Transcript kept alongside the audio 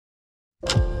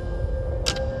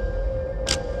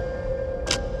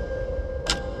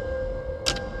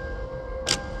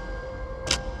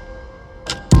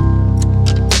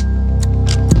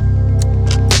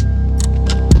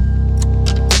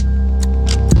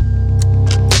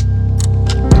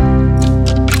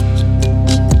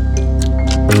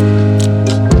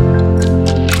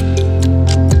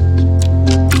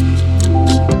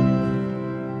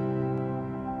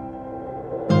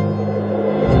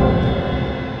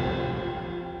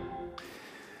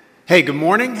Hey, good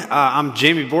morning. I'm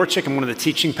Jamie Borchik. I'm one of the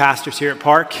teaching pastors here at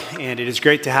Park, and it is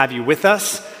great to have you with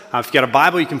us. If you've got a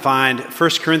Bible, you can find 1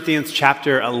 Corinthians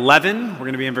chapter 11. We're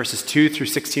going to be in verses 2 through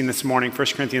 16 this morning, 1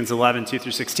 Corinthians 11, 2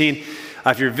 through 16.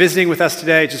 If you're visiting with us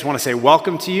today, I just want to say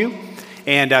welcome to you.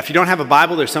 And if you don't have a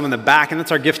Bible, there's some in the back, and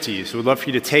that's our gift to you. So we'd love for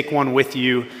you to take one with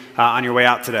you on your way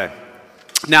out today.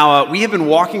 Now, we have been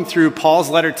walking through Paul's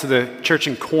letter to the church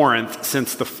in Corinth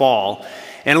since the fall.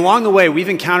 And along the way, we've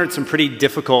encountered some pretty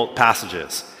difficult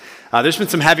passages. There's been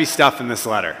some heavy stuff in this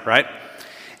letter, right?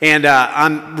 And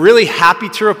I'm really happy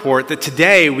to report that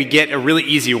today we get a really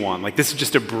easy one. Like, this is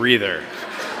just a breather.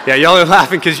 Yeah, y'all are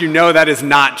laughing because you know that is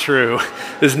not true.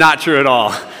 It is not true at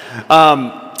all.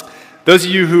 Those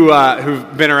of you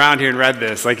who've been around here and read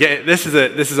this, like, this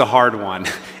is a hard one.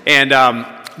 And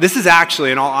this is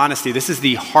actually, in all honesty, this is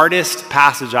the hardest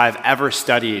passage I've ever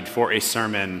studied for a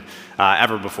sermon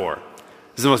ever before.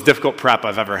 This is the most difficult prep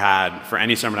I've ever had for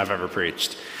any sermon I've ever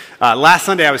preached. Last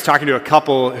Sunday, I was talking to a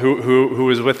couple who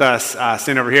was with us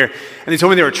sitting over here, and they told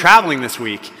me they were traveling this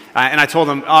week. And I told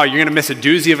them, "Oh, you're going to miss a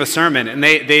doozy of a sermon." And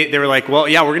they were like, "Well,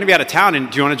 yeah, we're going to be out of town,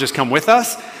 and do you want to just come with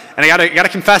us?" And I got to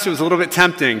confess, it was a little bit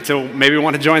tempting to maybe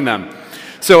want to join them.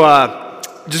 So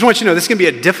just want you to know, this is going to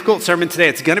be a difficult sermon today.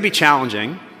 It's going to be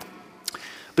challenging,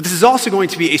 but this is also going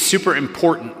to be a super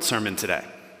important sermon today.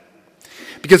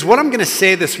 Because what I'm going to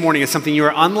say this morning is something you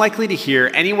are unlikely to hear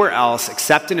anywhere else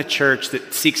except in a church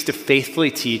that seeks to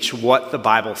faithfully teach what the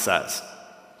Bible says.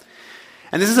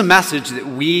 And this is a message that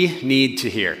we need to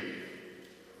hear.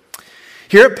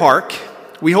 Here at Park,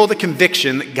 we hold a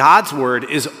conviction that God's word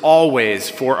is always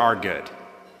for our good.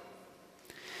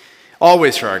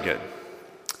 Always for our good.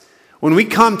 When we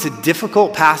come to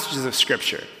difficult passages of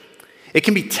Scripture, it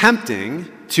can be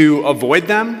tempting to avoid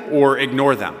them or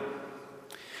ignore them.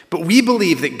 But we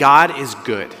believe that God is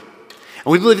good, and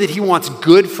we believe that He wants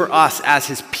good for us as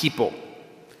His people.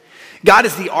 God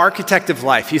is the architect of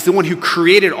life. He's the one who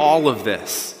created all of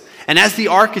this. And as the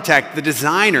architect, the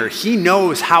designer, He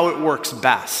knows how it works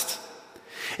best.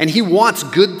 And He wants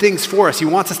good things for us. He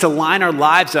wants us to line our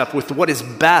lives up with what is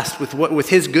best, with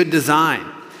His good design.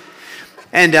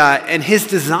 And His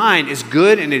design is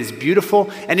good and it is beautiful.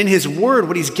 And in His word,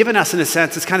 what He's given us, in a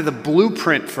sense, is kind of the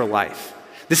blueprint for life.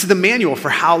 This is the manual for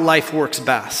how life works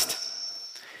best.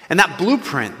 And that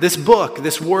blueprint, this book,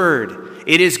 this word,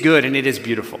 it is good and it is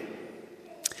beautiful.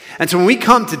 And so when we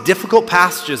come to difficult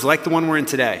passages like the one we're in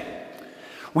today,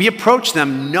 we approach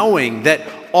them knowing that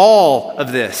all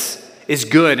of this is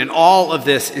good and all of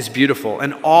this is beautiful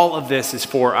and all of this is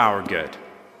for our good.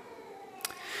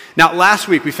 Now, last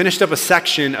week we finished up a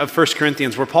section of 1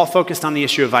 Corinthians where Paul focused on the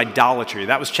issue of idolatry.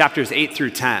 That was chapters 8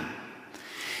 through 10.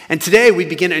 And today we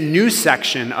begin a new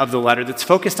section of the letter that's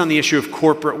focused on the issue of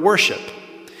corporate worship.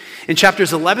 In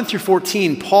chapters 11 through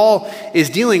 14, Paul is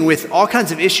dealing with all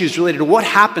kinds of issues related to what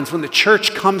happens when the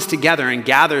church comes together and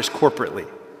gathers corporately.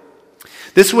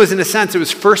 This was, in a sense, it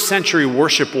was first century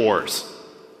worship wars.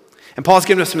 And Paul's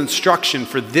given us some instruction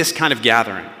for this kind of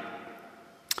gathering.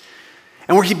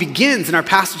 And where he begins in our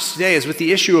passage today is with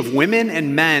the issue of women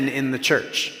and men in the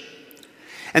church.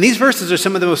 And these verses are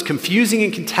some of the most confusing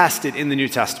and contested in the New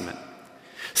Testament.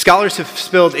 Scholars have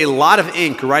spilled a lot of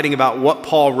ink writing about what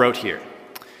Paul wrote here.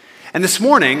 And this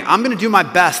morning, I'm going to do my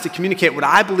best to communicate what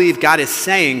I believe God is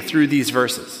saying through these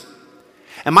verses.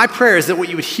 And my prayer is that what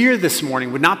you would hear this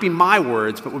morning would not be my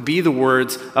words, but would be the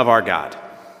words of our God.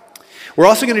 We're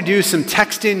also going to do some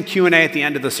text-in Q&A at the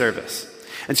end of the service.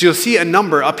 And so you'll see a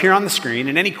number up here on the screen,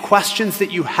 and any questions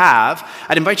that you have,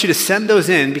 I'd invite you to send those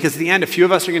in, because at the end, a few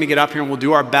of us are going to get up here and we'll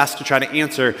do our best to try to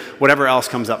answer whatever else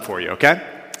comes up for you, okay?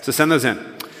 So send those in.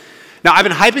 Now, I've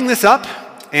been hyping this up,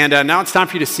 and now it's time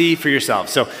for you to see for yourself.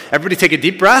 So everybody take a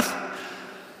deep breath.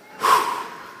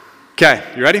 Okay,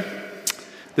 you ready?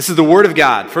 This is the Word of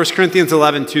God, 1 Corinthians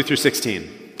 11, 2 through 16.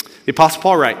 The Apostle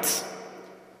Paul writes,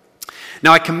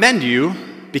 "Now I commend you,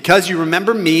 because you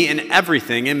remember me in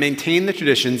everything and maintain the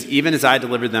traditions even as I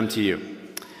delivered them to you.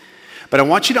 But I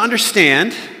want you to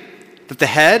understand that the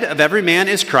head of every man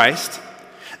is Christ,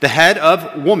 the head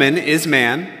of woman is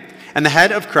man, and the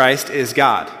head of Christ is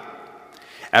God.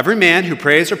 Every man who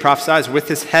prays or prophesies with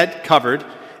his head covered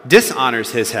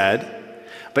dishonors his head,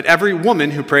 but every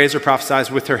woman who prays or prophesies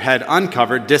with her head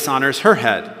uncovered dishonors her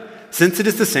head, since it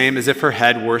is the same as if her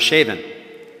head were shaven.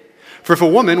 For if a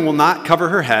woman will not cover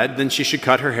her head, then she should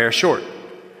cut her hair short.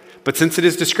 But since it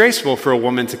is disgraceful for a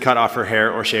woman to cut off her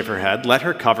hair or shave her head, let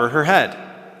her cover her head.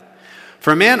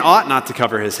 For a man ought not to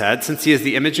cover his head, since he is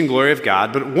the image and glory of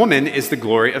God, but woman is the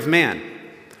glory of man.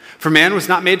 For man was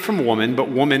not made from woman,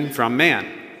 but woman from man.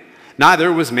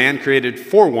 Neither was man created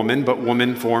for woman, but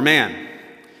woman for man.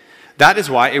 That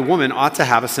is why a woman ought to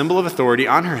have a symbol of authority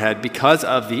on her head because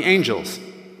of the angels.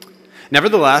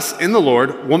 Nevertheless, in the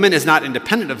Lord, woman is not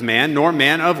independent of man, nor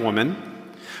man of woman.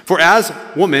 For as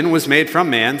woman was made from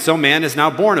man, so man is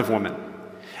now born of woman.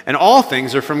 And all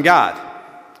things are from God.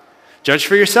 Judge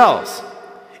for yourselves.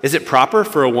 Is it proper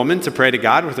for a woman to pray to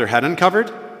God with her head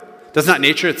uncovered? Does not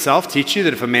nature itself teach you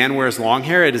that if a man wears long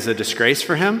hair, it is a disgrace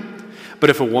for him? But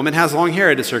if a woman has long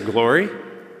hair, it is her glory?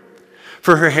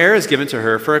 For her hair is given to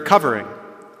her for a covering.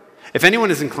 If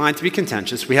anyone is inclined to be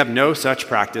contentious, we have no such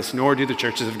practice, nor do the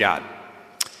churches of God.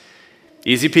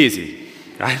 Easy peasy,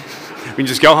 right? We can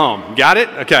just go home. Got it?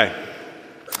 Okay.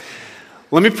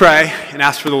 Let me pray and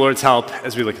ask for the Lord's help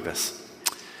as we look at this.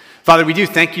 Father, we do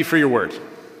thank you for your word.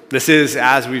 This is,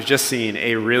 as we've just seen,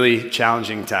 a really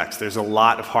challenging text. There's a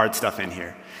lot of hard stuff in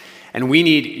here. And we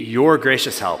need your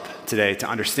gracious help today to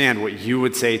understand what you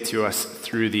would say to us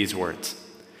through these words.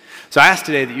 So I ask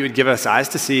today that you would give us eyes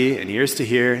to see and ears to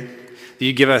hear, that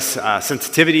you'd give us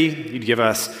sensitivity, you'd give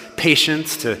us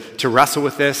patience to wrestle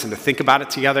with this and to think about it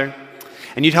together,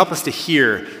 and you'd help us to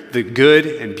hear the good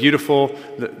and beautiful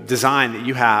design that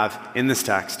you have in this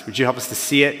text. Would you help us to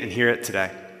see it and hear it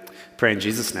today? Pray in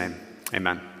Jesus' name,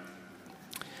 amen.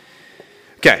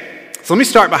 Okay, so let me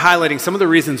start by highlighting some of the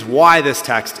reasons why this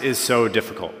text is so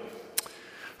difficult.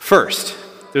 First,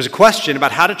 there's a question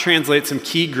about how to translate some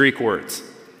key Greek words.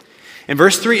 In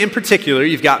verse 3 in particular,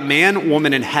 you've got man,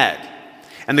 woman, and head.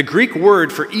 And the Greek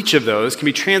word for each of those can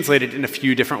be translated in a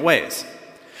few different ways.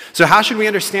 So how should we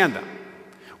understand them?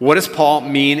 What does Paul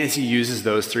mean as he uses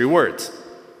those three words?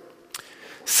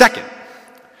 Second,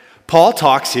 Paul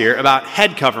talks here about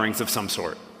head coverings of some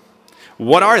sort.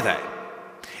 What are they?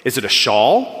 Is it a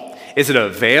shawl? Is it a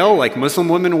veil like Muslim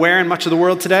women wear in much of the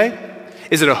world today?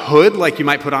 Is it a hood like you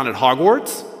might put on at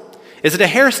Hogwarts? Is it a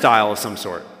hairstyle of some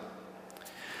sort?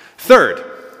 Third,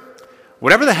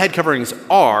 whatever the head coverings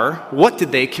are, what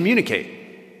did they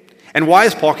communicate? And why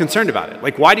is Paul concerned about it?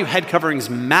 Like, why do head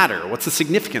coverings matter? What's the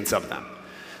significance of them?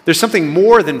 There's something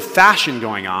more than fashion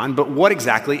going on, but what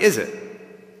exactly is it?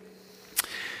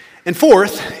 And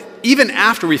fourth, even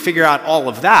after we figure out all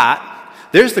of that,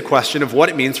 there's the question of what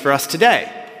it means for us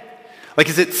today. Like,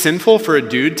 is it sinful for a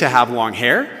dude to have long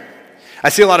hair? I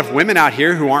see a lot of women out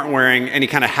here who aren't wearing any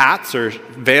kind of hats or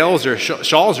veils or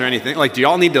shawls or anything. Like, do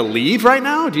y'all need to leave right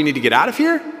now? Do you need to get out of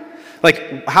here?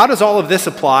 Like, how does all of this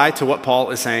apply to what Paul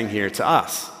is saying here to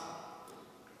us?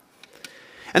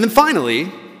 And then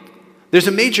finally, there's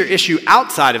a major issue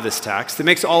outside of this text that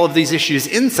makes all of these issues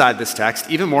inside this text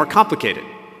even more complicated.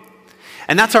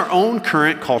 And that's our own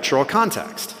current cultural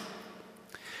context.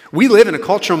 We live in a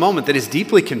cultural moment that is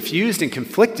deeply confused and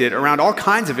conflicted around all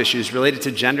kinds of issues related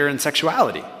to gender and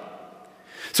sexuality.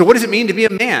 So what does it mean to be a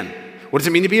man? What does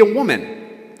it mean to be a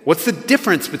woman? What's the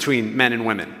difference between men and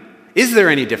women? Is there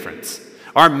any difference?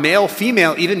 Are male,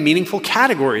 female even meaningful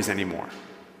categories anymore?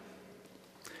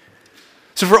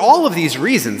 So for all of these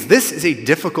reasons, this is a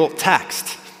difficult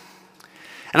text.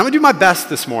 And I'm going to do my best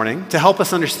this morning to help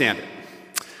us understand it.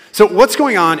 So what's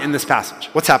going on in this passage?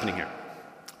 What's happening here?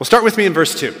 Well, start with me in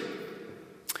verse 2.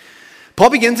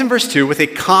 Paul begins in verse 2 with a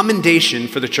commendation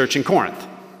for the church in Corinth.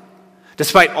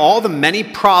 Despite all the many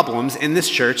problems in this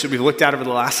church that we've looked at over the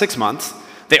last 6 months,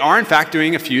 they are in fact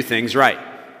doing a few things right.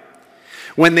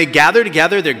 When they gather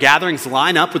together, their gatherings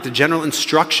line up with the general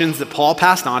instructions that Paul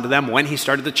passed on to them when he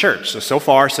started the church. So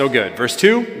far, so good. Verse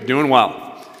 2, doing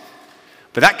well.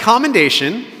 But that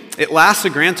commendation, it lasts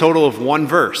a grand total of one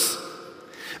verse.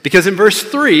 Because in verse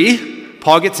 3,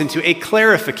 Paul gets into a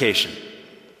clarification.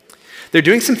 They're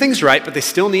doing some things right, but they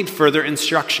still need further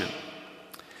instruction.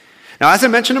 Now, as I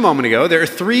mentioned a moment ago, there are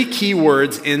three key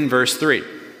words in verse 3.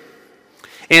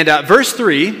 And verse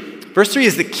 3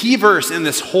 is the key verse in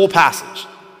this whole passage.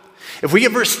 If we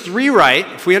get verse 3 right,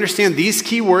 if we understand these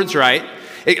key words right,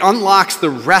 it unlocks the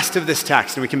rest of this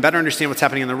text, and we can better understand what's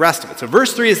happening in the rest of it. So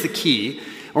verse 3 is the key,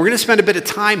 and we're going to spend a bit of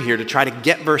time here to try to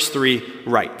get verse 3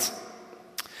 right.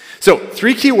 So,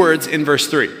 three key words in verse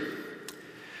 3.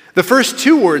 The first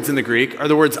two words in the Greek are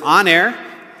the words aner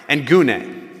and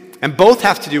gune, and both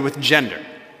have to do with gender.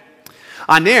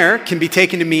 Aner can be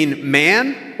taken to mean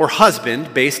man or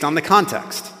husband based on the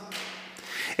context.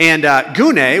 And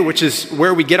gune, which is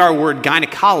where we get our word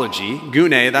gynecology,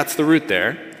 gune, that's the root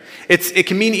there, it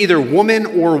can mean either woman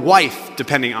or wife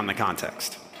depending on the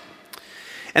context.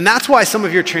 And that's why some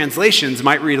of your translations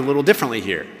might read a little differently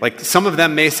here. Like some of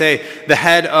them may say the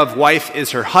head of wife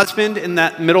is her husband in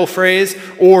that middle phrase,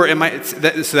 or so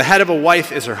the head of a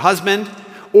wife is her husband,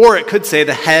 or it could say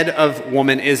the head of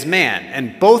woman is man.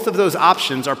 And both of those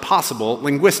options are possible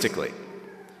linguistically.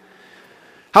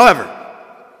 However,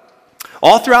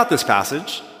 all throughout this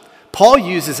passage, Paul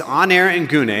uses aner and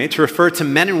gune to refer to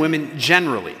men and women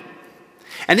generally.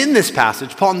 And in this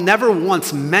passage, Paul never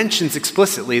once mentions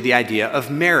explicitly the idea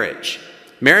of marriage.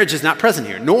 Marriage is not present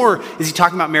here, nor is he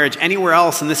talking about marriage anywhere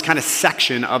else in this kind of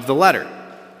section of the letter.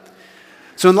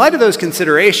 So in light of those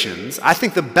considerations, I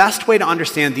think the best way to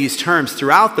understand these terms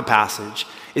throughout the passage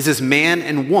is as man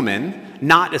and woman,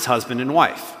 not as husband and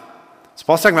wife. So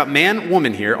Paul's talking about man,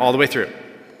 woman here all the way through.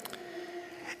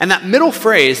 And that middle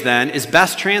phrase then is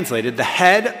best translated, the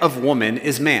head of woman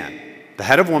is man. The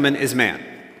head of woman is man.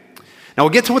 Now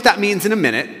we'll get to what that means in a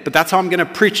minute, but that's how I'm going to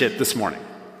preach it this morning.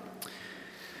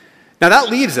 Now that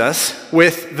leaves us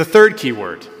with the third key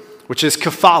word, which is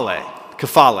kephale.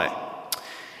 Kephale.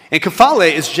 And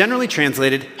kephale is generally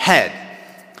translated head.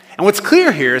 And what's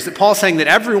clear here is that Paul's saying that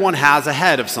everyone has a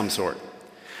head of some sort.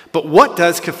 But what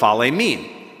does kephale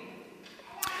mean?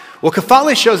 Well,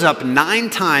 kephale shows up 9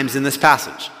 times in this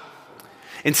passage.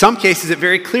 In some cases, it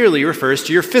very clearly refers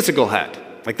to your physical head.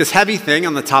 Like this heavy thing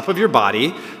on the top of your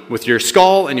body with your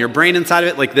skull and your brain inside of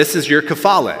it, like this is your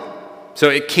kephale. So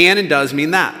it can and does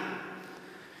mean that.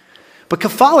 But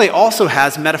kephale also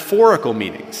has metaphorical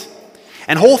meanings.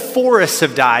 And whole forests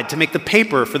have died to make the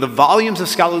paper for the volumes of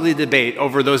scholarly debate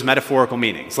over those metaphorical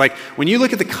meanings. Like when you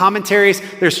look at the commentaries,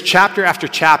 there's chapter after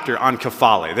chapter on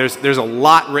kephale. There's a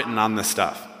lot written on this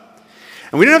stuff.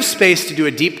 And we don't have space to do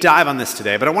a deep dive on this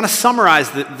today, but I want to summarize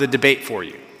the debate for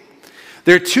you.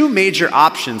 There are 2 major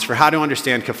options for how to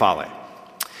understand kephale.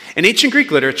 In ancient Greek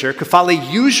literature,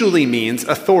 kephale usually means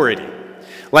authority,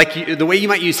 like the way you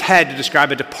might use head to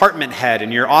describe a department head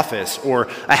in your office or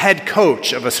a head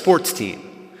coach of a sports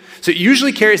team. So it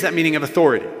usually carries that meaning of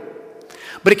authority.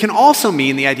 But it can also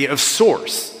mean the idea of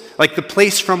source, like the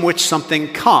place from which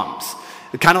something comes,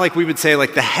 kind of like we would say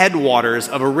like the headwaters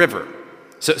of a river.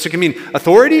 So it can mean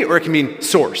authority or it can mean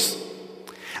source.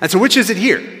 And so which is it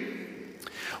here?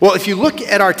 Well, if you look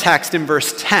at our text in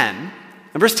verse 10,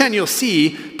 you'll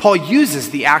see Paul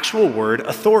uses the actual word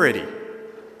authority.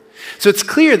 So it's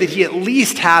clear that he at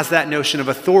least has that notion of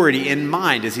authority in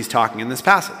mind as he's talking in this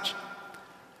passage.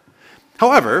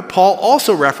 However, Paul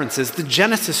also references the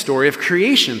Genesis story of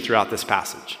creation throughout this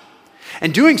passage.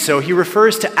 And doing so, he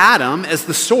refers to Adam as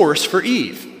the source for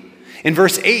Eve. In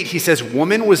verse 8, he says,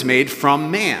 woman was made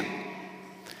from man.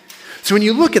 So when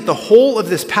you look at the whole of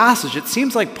this passage, it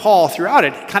seems like Paul, throughout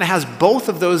it, kind of has both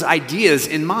of those ideas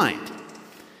in mind.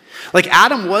 Like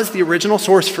Adam was the original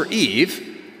source for Eve,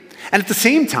 and at the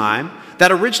same time,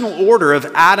 that original order of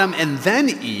Adam and then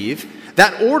Eve,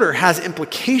 that order has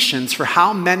implications for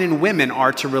how men and women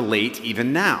are to relate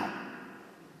even now.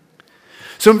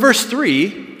 So in verse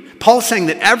 3, Paul's saying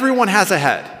that everyone has a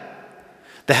head.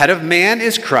 The head of man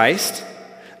is Christ,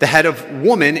 the head of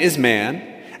woman is man,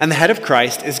 and the head of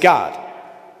Christ is God.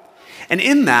 And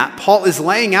in that, Paul is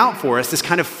laying out for us this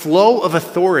kind of flow of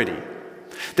authority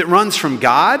that runs from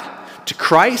God to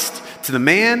Christ to the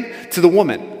man to the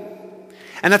woman.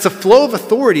 And that's a flow of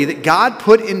authority that God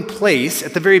put in place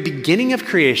at the very beginning of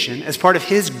creation as part of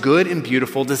his good and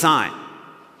beautiful design.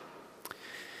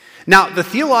 Now, the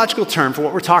theological term for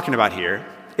what we're talking about here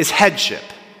is headship.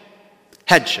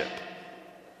 Headship.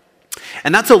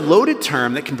 And that's a loaded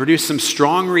term that can produce some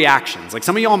strong reactions. Like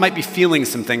some of y'all might be feeling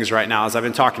some things right now as I've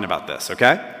been talking about this,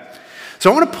 okay?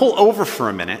 So I want to pull over for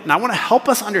a minute, and I want to help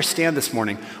us understand this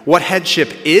morning what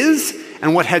headship is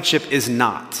and what headship is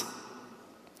not.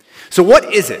 So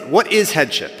what is it? What is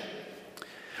headship?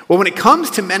 Well, when it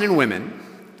comes to men and women,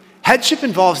 headship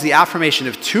involves the affirmation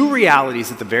of 2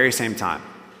 realities at the very same time.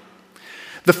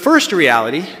 The first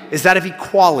reality is that of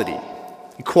equality.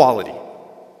 Equality.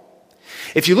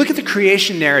 If you look at the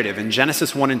creation narrative in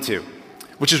Genesis 1 and 2,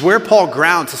 which is where Paul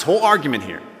grounds his whole argument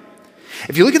here,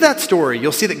 if you look at that story,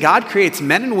 you'll see that God creates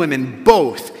men and women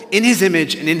both in his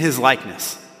image and in his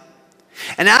likeness.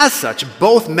 And as such,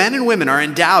 both men and women are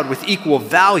endowed with equal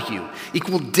value,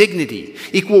 equal dignity,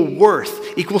 equal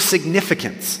worth, equal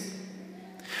significance.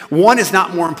 One is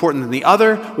not more important than the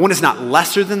other. One is not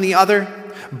lesser than the other.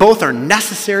 Both are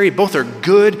necessary. Both are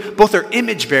good. Both are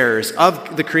image bearers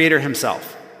of the Creator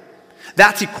himself.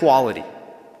 That's equality.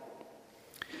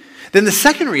 Then the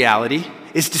second reality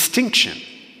is distinction.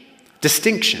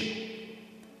 Distinction.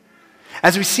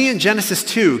 As we see in Genesis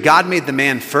 2, God made the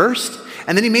man first,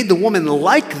 and then he made the woman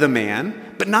like the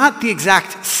man, but not the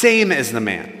exact same as the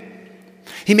man.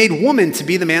 He made woman to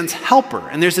be the man's helper,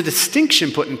 and there's a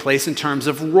distinction put in place in terms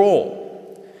of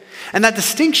role. And that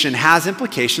distinction has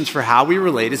implications for how we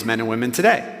relate as men and women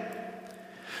today.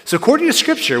 So according to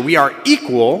Scripture, we are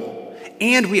equal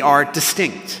and we are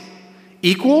distinct.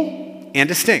 Equal and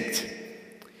distinct.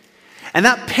 And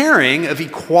that pairing of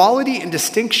equality and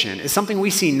distinction is something we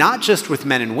see not just with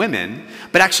men and women,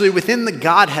 but actually within the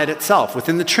Godhead itself,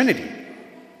 within the Trinity.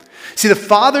 See, the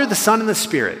Father, the Son, and the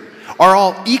Spirit are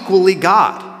all equally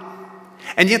God,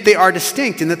 and yet they are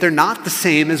distinct in that they're not the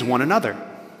same as one another.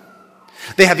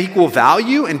 They have equal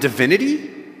value and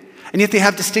divinity, and yet they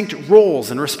have distinct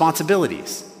roles and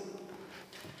responsibilities.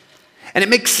 And it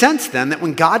makes sense then that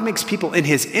when God makes people in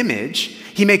his image,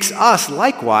 he makes us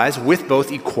likewise with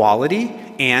both equality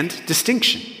and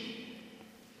distinction.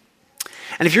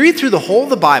 And if you read through the whole of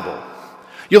the Bible,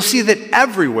 you'll see that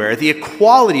everywhere the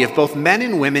equality of both men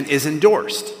and women is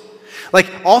endorsed. Like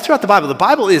all throughout the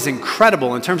Bible is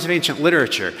incredible in terms of ancient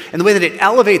literature and the way that it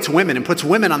elevates women and puts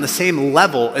women on the same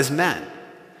level as men.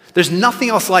 There's nothing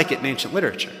else like it in ancient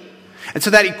literature. And so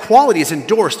that equality is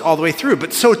endorsed all the way through.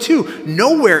 But so too,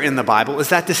 nowhere in the Bible is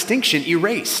that distinction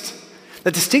erased.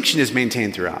 That distinction is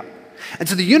maintained throughout. And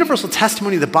so the universal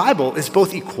testimony of the Bible is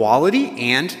both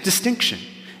equality and distinction.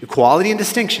 Equality and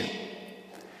distinction.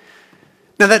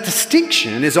 Now that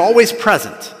distinction is always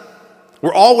present.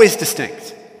 We're always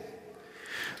distinct.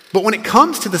 But when it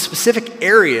comes to the specific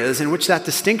areas in which that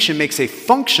distinction makes a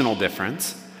functional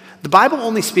difference, the Bible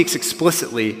only speaks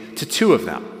explicitly to two of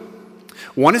them.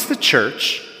 One is the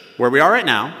church, where we are right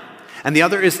now, and the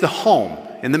other is the home,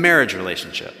 in the marriage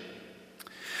relationship.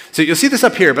 So you'll see this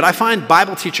up here, but I find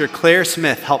Bible teacher Claire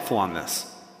Smith helpful on this.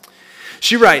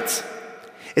 She writes,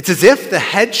 "It's as if the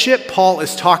headship Paul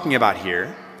is talking about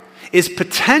here is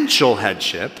potential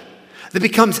headship that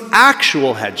becomes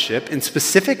actual headship in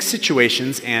specific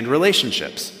situations and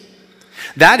relationships.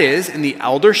 That is, in the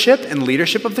eldership and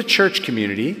leadership of the church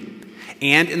community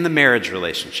and in the marriage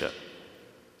relationship."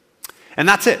 And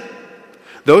that's it.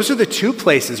 Those are the two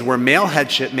places where male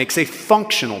headship makes a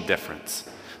functional difference: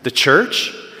 the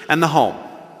church and the home.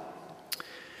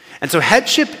 And so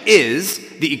headship is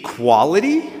the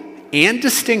equality and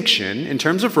distinction in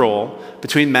terms of role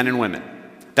between men and women.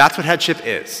 That's what headship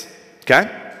is, okay?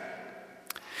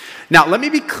 Now, let me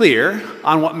be clear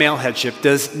on what male headship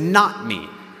does not mean.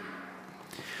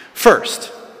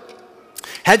 First,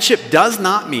 headship does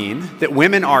not mean that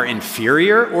women are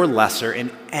inferior or lesser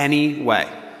in any way.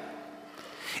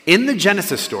 In the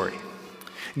Genesis story,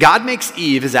 God makes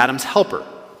Eve as Adam's helper.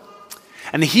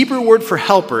 And the Hebrew word for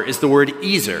helper is the word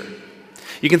ezer.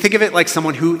 You can think of it like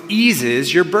someone who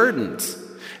eases your burdens,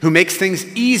 who makes things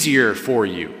easier for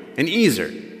you, an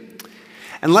ezer.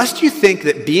 And lest you think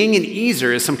that being an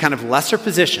ezer is some kind of lesser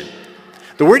position,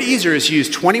 the word ezer is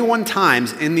used 21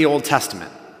 times in the Old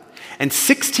Testament. And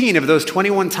 16 of those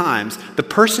 21 times, the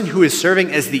person who is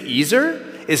serving as the ezer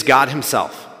is God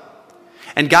himself.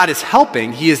 And God is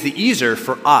helping, he is the ezer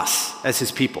for us as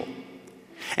his people.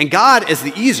 And God as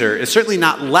the ezer is certainly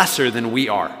not lesser than we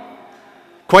are.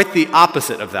 Quite the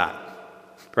opposite of that,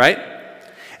 right?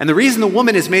 And the reason the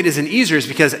woman is made as an ezer is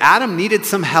because Adam needed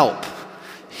some help.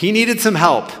 He needed some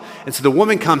help. And so the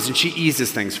woman comes and she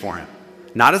eases things for him.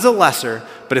 Not as a lesser,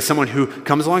 but as someone who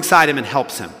comes alongside him and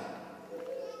helps him.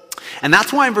 And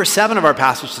that's why in verse 7 of our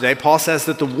passage today, Paul says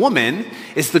that the woman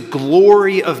is the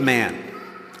glory of man.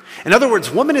 In other words,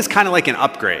 woman is kind of like an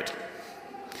upgrade.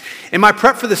 In my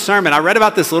prep for this sermon, I read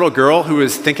about this little girl who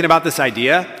was thinking about this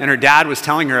idea, and her dad was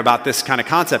telling her about this kind of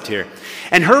concept here.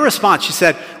 And her response, she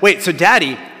said, "Wait, so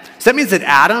Daddy, so that means that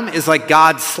Adam is like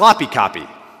God's sloppy copy?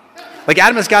 Like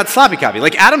Adam is God's sloppy copy.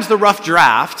 Like Adam's the rough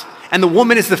draft, and the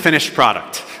woman is the finished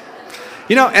product."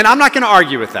 You know, and I'm not going to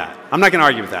argue with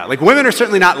that. Like women are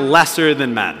certainly not lesser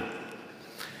than men.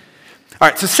 All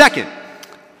right, so second,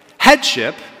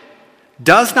 headship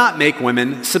does not make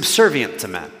women subservient to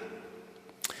men.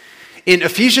 In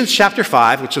Ephesians chapter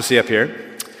 5, which you'll see up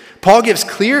here, Paul gives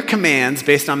clear commands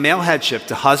based on male headship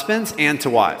to husbands and to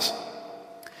wives.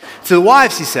 To the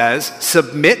wives, he says,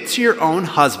 "Submit to your own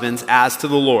husbands as to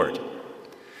the Lord."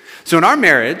 So in our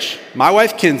marriage, my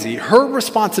wife Kinsey, her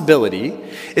responsibility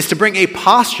is to bring a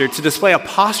posture, to display a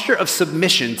posture of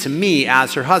submission to me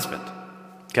as her husband.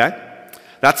 Okay?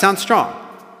 That sounds strong.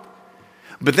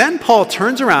 But then Paul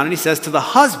turns around and he says to the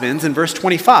husbands in verse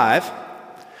 25,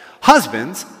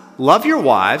 "Husbands, love your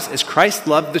wives as Christ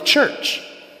loved the church."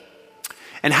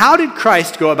 And how did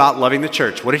Christ go about loving the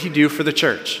church? What did he do for the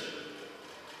church?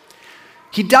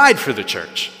 He died for the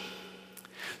church.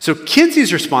 So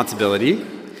Kinsey's responsibility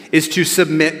is to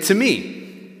submit to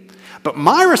me. But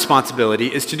my responsibility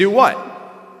is to do what?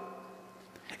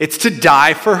 It's to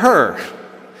die for her,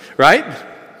 right?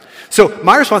 So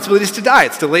my responsibility is to die.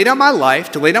 It's to lay down my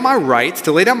life, to lay down my rights,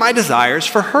 to lay down my desires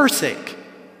for her sake.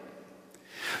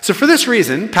 So for this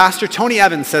reason, Pastor Tony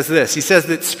Evans says this. He says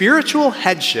that spiritual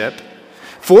headship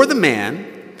for the man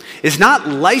is not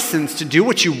licensed to do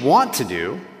what you want to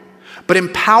do, but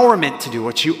empowerment to do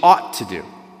what you ought to do.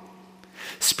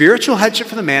 Spiritual headship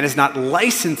for the man is not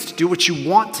licensed to do what you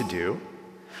want to do,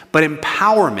 but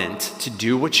empowerment to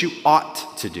do what you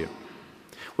ought to do,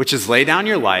 which is lay down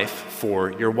your life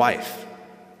for your wife.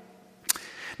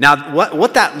 Now,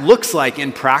 what that looks like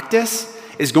in practice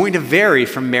is going to vary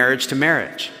from marriage to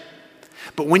marriage.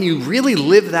 But when you really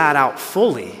live that out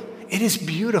fully, it is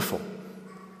beautiful.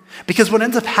 Because what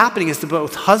ends up happening is that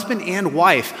both husband and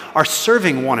wife are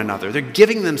serving one another. They're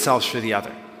giving themselves for the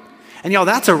other. And y'all,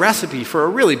 that's a recipe for a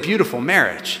really beautiful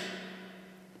marriage.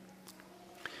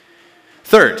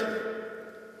 Third,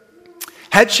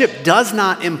 headship does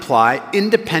not imply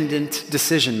independent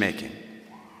decision making.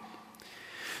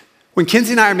 When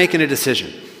Kinsey and I are making a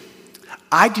decision,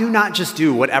 I do not just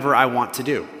do whatever I want to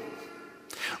do.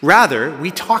 Rather,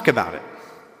 we talk about it.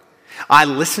 I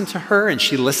listen to her and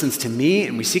she listens to me,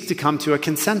 and we seek to come to a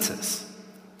consensus.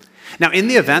 Now, in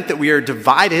the event that we are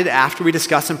divided after we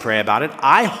discuss and pray about it,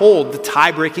 I hold the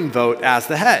tie-breaking vote as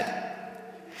the head.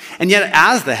 And yet,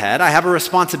 as the head, I have a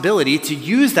responsibility to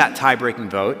use that tie-breaking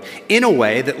vote in a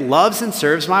way that loves and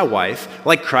serves my wife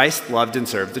like Christ loved and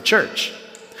served the church.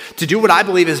 To do what I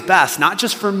believe is best, not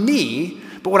just for me,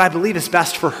 but what I believe is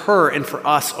best for her and for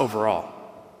us overall.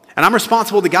 And I'm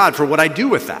responsible to God for what I do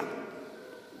with that.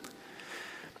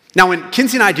 Now, when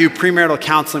Kinsey and I do premarital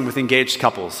counseling with engaged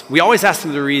couples, we always ask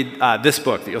them to read this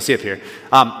book that you'll see up here,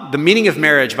 The Meaning of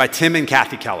Marriage by Tim and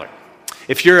Kathy Keller.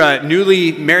 If you're a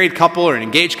newly married couple or an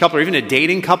engaged couple or even a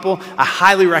dating couple, I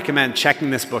highly recommend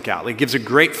checking this book out. It gives a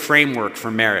great framework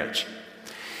for marriage.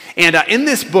 And in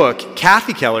this book,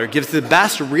 Kathy Keller gives the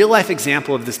best real-life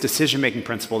example of this decision-making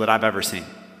principle that I've ever seen.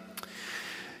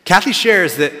 Kathy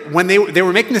shares that when they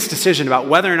were making this decision about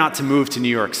whether or not to move to New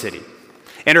York City,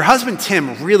 and her husband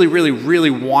Tim really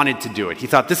wanted to do it. He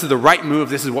thought, this is the right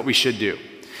move, this is what we should do.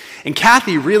 And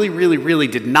Kathy really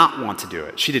did not want to do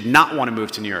it. She did not want to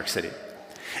move to New York City.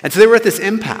 And so they were at this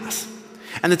impasse.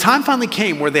 And the time finally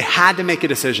came where they had to make a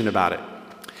decision about it.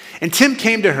 And Tim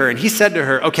came to her and he said to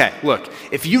her, okay, look,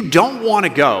 if you don't want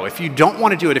to go, if you don't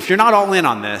want to do it, if you're not all in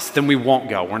on this, then we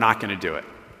won't go. We're not going to do it.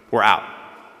 We're out.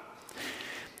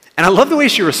 And I love the way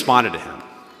she responded to him.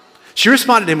 She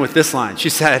responded to him with this line. She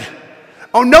said,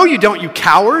 oh, no, you don't, you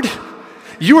coward.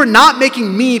 You are not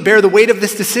making me bear the weight of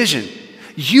this decision.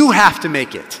 You have to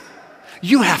make it.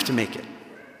 You have to make it.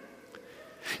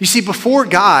 You see, before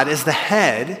God as the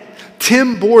head,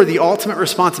 Tim bore the ultimate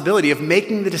responsibility of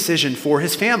making the decision for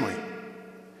his family.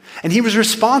 And he was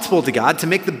responsible to God to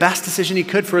make the best decision he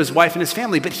could for his wife and his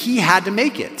family, but he had to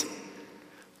make it.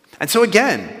 And so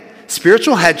again,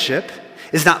 spiritual headship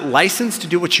is not licensed to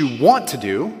do what you want to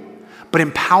do, but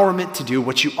empowerment to do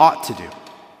what you ought to do.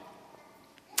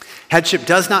 Headship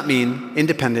does not mean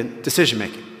independent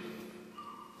decision-making.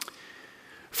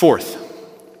 Fourth,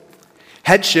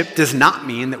 headship does not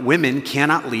mean that women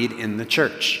cannot lead in the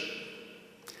church.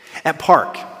 At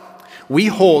Park, we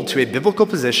hold to a biblical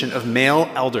position of male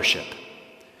eldership,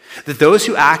 that those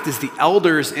who act as the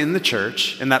elders in the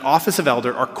church, in that office of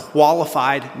elder, are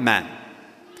qualified men.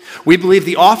 We believe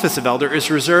the office of elder is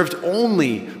reserved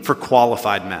only for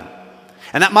qualified men.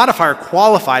 And that modifier,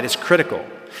 qualified, is critical.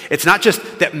 It's not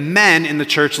just that men in the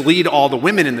church lead all the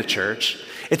women in the church.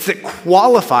 It's that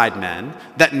qualified men,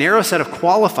 that narrow set of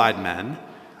qualified men,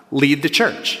 lead the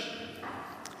church.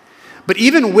 But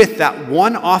even with that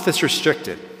one office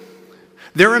restricted,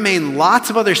 there remain lots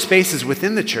of other spaces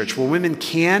within the church where women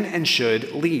can and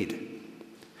should lead.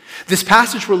 This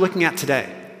passage we're looking at today,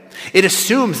 it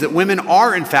assumes that women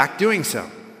are in fact doing so.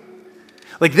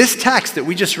 Like this text that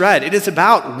we just read, it is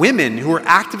about women who are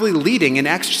actively leading and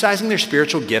exercising their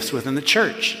spiritual gifts within the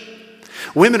church.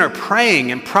 Women are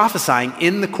praying and prophesying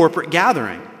in the corporate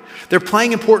gathering. They're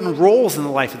playing important roles in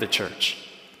the life of the church.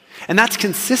 And that's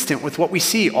consistent with what we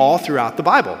see all throughout the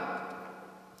Bible.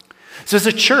 So as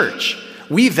a church,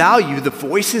 we value the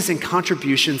voices and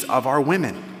contributions of our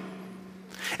women.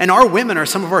 And our women are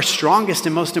some of our strongest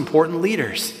and most important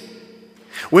leaders.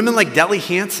 Women like Deli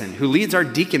Hansen, who leads our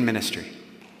deacon ministry.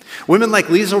 Women like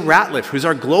Liesl Ratliff, who's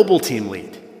our global team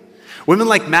lead. Women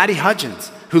like Maddie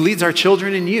Hudgens, who leads our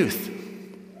children and youth.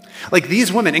 Like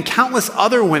these women and countless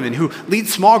other women who lead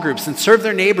small groups and serve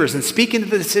their neighbors and speak into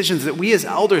the decisions that we as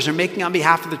elders are making on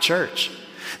behalf of the church.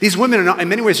 These women, in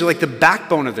many ways, are like the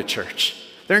backbone of the church.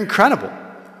 They're incredible.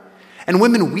 And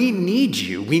women, we need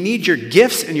you. We need your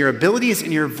gifts and your abilities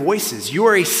and your voices. You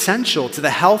are essential to the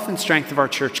health and strength of our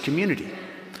church community.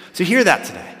 So hear that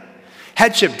today.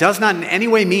 Headship does not in any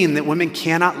way mean that women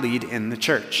cannot lead in the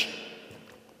church.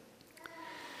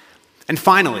 And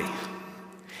finally,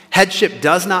 headship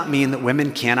does not mean that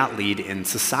women cannot lead in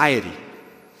society.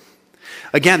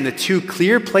 Again, the two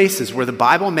clear places where the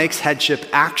Bible makes headship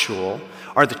actual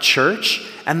are the church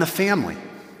and the family.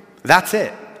 That's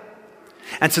it.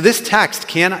 And so this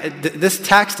text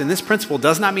and this principle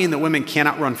does not mean that women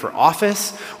cannot run for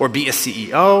office or be a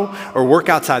CEO or work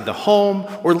outside the home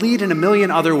or lead in a million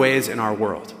other ways in our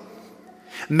world.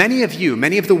 Many of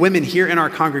the women here in our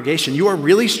congregation, you are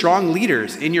really strong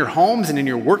leaders in your homes and in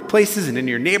your workplaces and in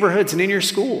your neighborhoods and in your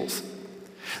schools.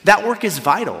 That work is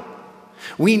vital.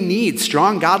 We need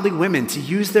strong, godly women to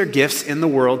use their gifts in the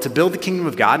world to build the kingdom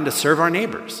of God and to serve our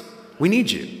neighbors. We need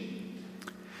you.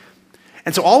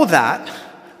 And so all of that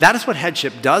is what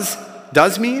headship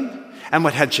does mean and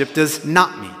what headship does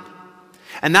not mean.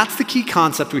 And that's the key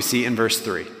concept we see in verse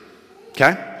 3.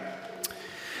 Okay?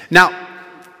 Now,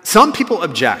 some people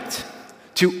object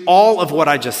to all of what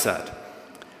I just said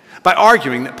by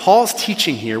arguing that Paul's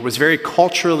teaching here was very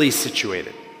culturally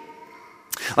situated.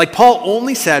 Like Paul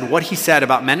only said what he said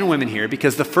about men and women here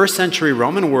because the first century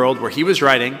Roman world where he was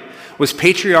writing was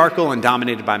patriarchal and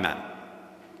dominated by men.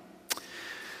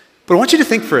 But I want you to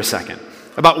think for a second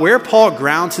about where Paul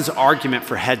grounds his argument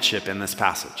for headship in this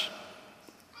passage.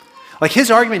 Like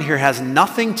his argument here has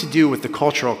nothing to do with the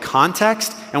cultural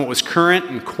context and what was current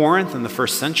in Corinth in the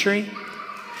first century.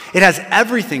 It has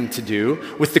everything to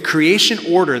do with the creation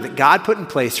order that God put in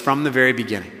place from the very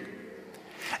beginning.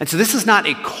 And so this is not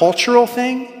a cultural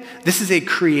thing, this is a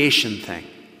creation thing.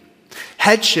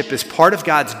 Headship is part of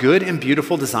God's good and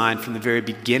beautiful design from the very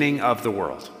beginning of the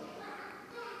world.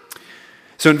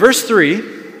 So in verse 3,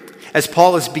 as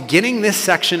Paul is beginning this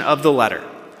section of the letter,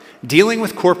 dealing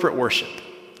with corporate worship,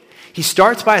 he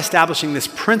starts by establishing this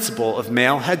principle of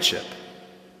male headship.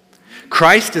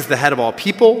 Christ is the head of all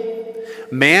people,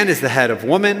 man is the head of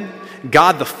woman,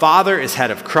 God the Father is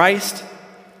head of Christ.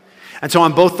 And so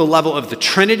on both the level of the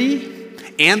Trinity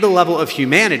and the level of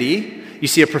humanity, you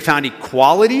see a profound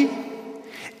equality.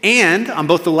 And on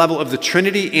both the level of the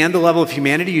Trinity and the level of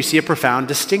humanity, you see a profound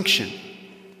distinction.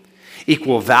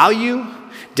 Equal value,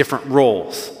 different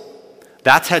roles.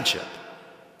 That's headship.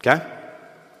 Okay?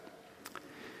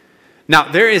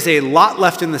 Now, there is a lot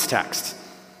left in this text,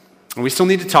 and we still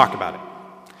need to talk about it.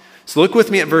 So look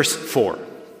with me at verse 4.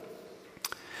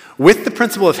 With the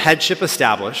principle of headship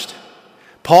established,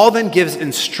 Paul then gives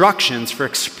instructions for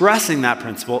expressing that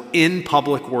principle in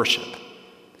public worship.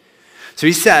 So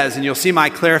he says, and you'll see my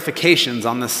clarifications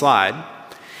on this slide,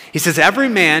 he says, every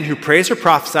man who prays or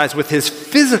prophesies with his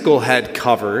physical head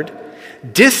covered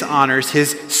dishonors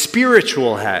his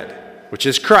spiritual head, which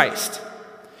is Christ.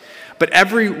 But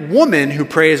every woman who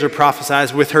prays or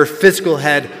prophesies with her physical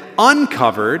head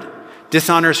uncovered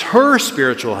dishonors her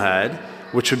spiritual head,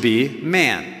 which would be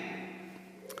man.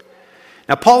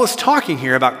 Now, Paul is talking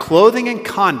here about clothing and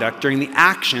conduct during the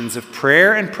actions of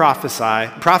prayer and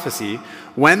prophecy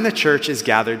when the church is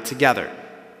gathered together.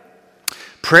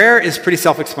 Prayer is pretty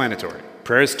self-explanatory.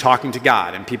 Prayer is talking to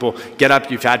God, and people get up.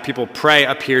 You've had people pray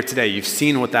up here today. You've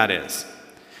seen what that is.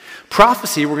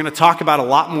 Prophecy, we're going to talk about a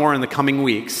lot more in the coming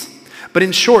weeks, but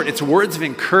in short, it's words of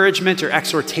encouragement or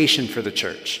exhortation for the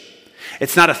church.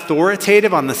 It's not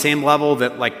authoritative on the same level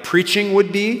that like preaching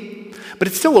would be, but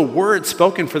it's still a word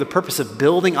spoken for the purpose of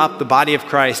building up the body of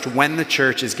Christ when the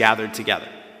church is gathered together.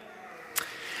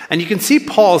 And you can see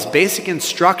Paul's basic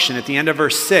instruction at the end of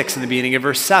verse 6 and the beginning of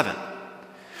verse 7.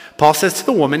 Paul says to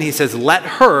the woman, he says, let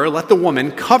the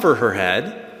woman cover her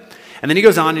head. And then he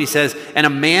goes on and he says, and a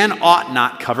man ought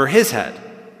not cover his head.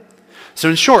 So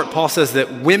in short, Paul says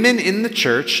that women in the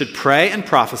church should pray and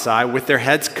prophesy with their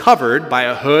heads covered by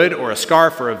a hood or a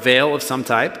scarf or a veil of some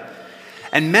type.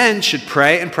 And men should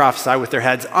pray and prophesy with their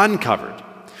heads uncovered.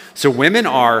 So women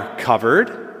are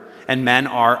covered and men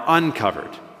are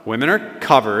uncovered. Women are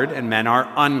covered and men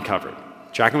are uncovered.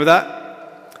 Tracking with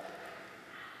that?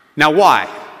 Now why?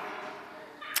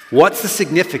 What's the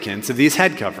significance of these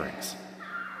head coverings?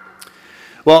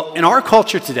 Well, in our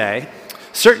culture today,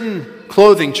 certain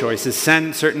clothing choices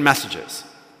send certain messages.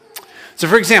 So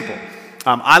for example,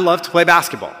 I love to play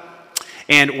basketball.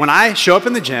 And when I show up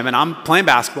in the gym and I'm playing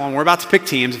basketball and we're about to pick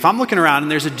teams, if I'm looking around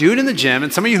and there's a dude in the gym,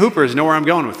 and some of you hoopers know where I'm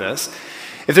going with this,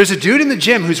 if there's a dude in the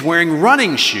gym who's wearing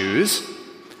running shoes,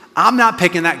 I'm not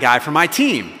picking that guy for my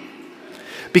team.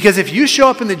 Because if you show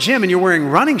up in the gym and you're wearing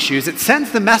running shoes, it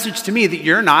sends the message to me that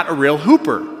you're not a real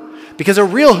hooper. Because a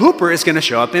real hooper is going to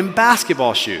show up in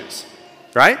basketball shoes,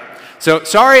 right? So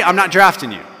sorry, I'm not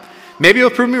drafting you. Maybe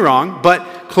you'll prove me wrong,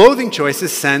 but clothing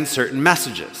choices send certain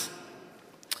messages.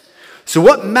 So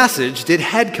what message did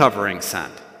head covering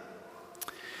send?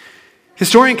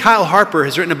 Historian Kyle Harper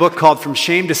has written a book called From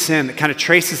Shame to Sin that kind of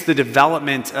traces the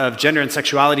development of gender and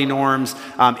sexuality norms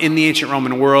in the ancient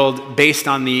Roman world based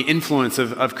on the influence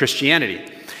of Christianity.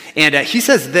 And he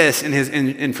says this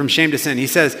in From Shame to Sin. He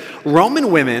says,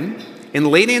 Roman women in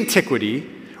late antiquity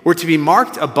were to be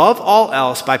marked above all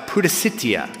else by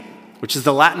pudicitia, which is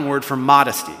the Latin word for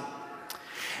modesty.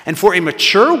 And for a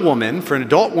mature woman, for an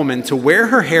adult woman, to wear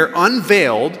her hair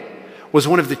unveiled was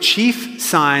one of the chief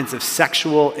signs of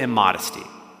sexual immodesty.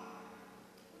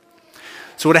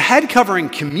 So what a head covering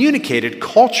communicated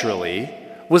culturally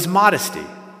was modesty.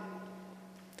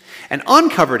 And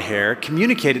uncovered hair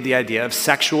communicated the idea of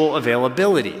sexual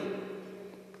availability.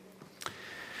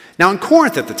 Now in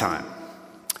Corinth at the time,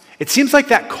 it seems like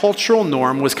that cultural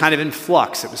norm was kind of in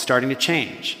flux. It was starting to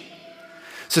change.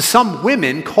 So some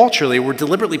women culturally were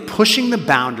deliberately pushing the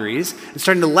boundaries and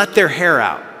starting to let their hair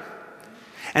out.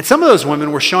 And some of those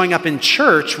women were showing up in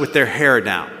church with their hair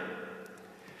down.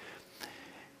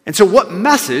 And so what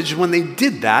message, when they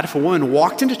did that, if a woman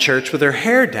walked into church with her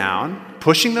hair down,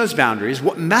 pushing those boundaries,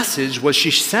 what message was she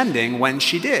sending when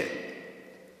she did?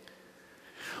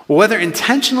 Well, whether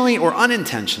intentionally or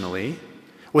unintentionally,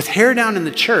 with hair down in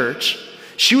the church,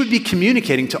 she would be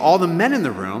communicating to all the men in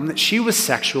the room that she was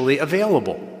sexually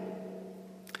available.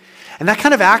 And that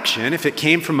kind of action, if it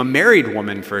came from a married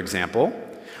woman, for example,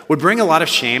 would bring a lot of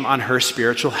shame on her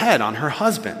spiritual head, on her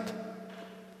husband.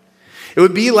 It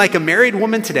would be like a married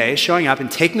woman today showing up and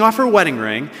taking off her wedding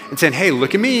ring and saying, hey,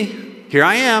 look at me, here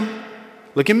I am,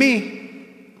 look at me.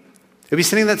 It would be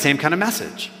sending that same kind of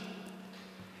message.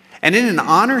 And in an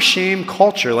honor-shame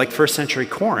culture like first century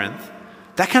Corinth,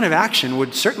 that kind of action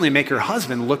would certainly make her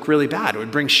husband look really bad. It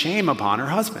would bring shame upon her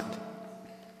husband.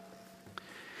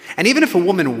 And even if a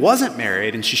woman wasn't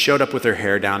married and she showed up with her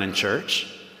hair down in church,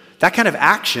 that kind of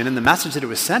action and the message that it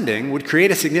was sending would create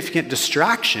a significant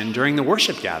distraction during the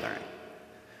worship gathering.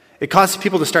 It caused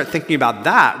people to start thinking about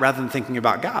that rather than thinking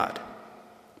about God.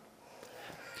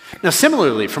 Now,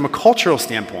 similarly, from a cultural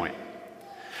standpoint,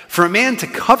 for a man to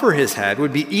cover his head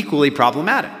would be equally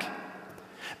problematic.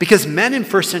 Because men in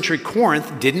first century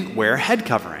Corinth didn't wear head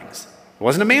coverings. It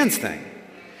wasn't a man's thing.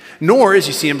 Nor, as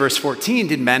you see in verse 14,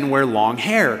 did men wear long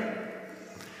hair.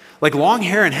 Like long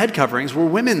hair and head coverings were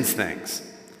women's things.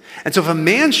 And so if a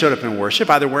man showed up in worship,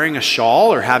 either wearing a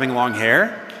shawl or having long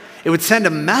hair, it would send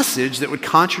a message that would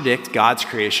contradict God's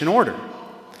creation order.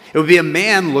 It would be a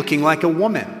man looking like a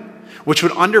woman, which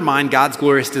would undermine God's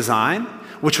glorious design,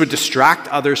 which would distract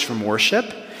others from worship,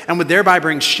 and would thereby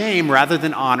bring shame rather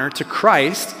than honor to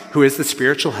Christ, who is the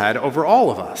spiritual head over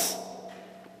all of us.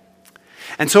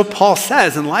 And so Paul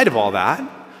says, in light of all that,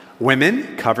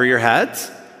 women, cover your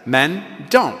heads, men,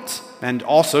 don't, and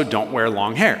also don't wear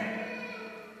long hair.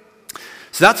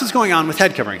 So that's what's going on with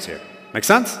head coverings here. Make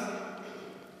sense?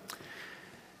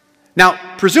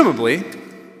 Now, presumably,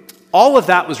 all of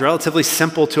that was relatively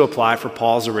simple to apply for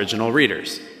Paul's original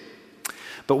readers.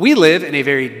 But we live in a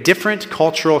very different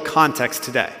cultural context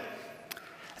today.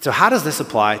 So how does this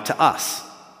apply to us?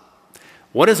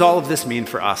 What does all of this mean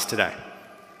for us today?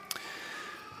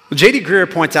 Well, J.D. Greear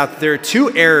points out that there are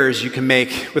two errors you can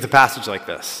make with a passage like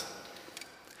this.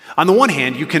 On the one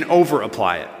hand, you can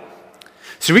over-apply it.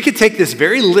 So we could take this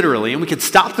very literally, and we could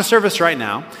stop the service right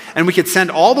now, and we could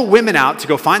send all the women out to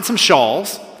go find some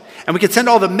shawls, and we could send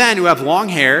all the men who have long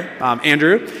hair,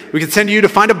 Andrew, we could send you to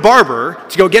find a barber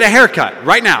to go get a haircut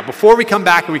right now before we come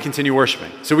back and we continue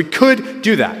worshiping. So we could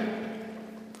do that.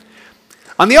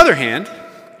 On the other hand,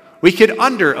 we could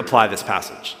under-apply this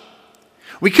passage.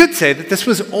 We could say that this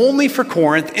was only for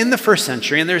Corinth in the first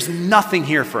century, and there's nothing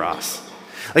here for us.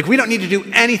 Like, we don't need to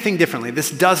do anything differently.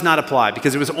 This does not apply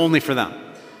because it was only for them.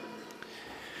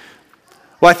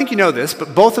 Well, I think you know this,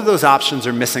 but both of those options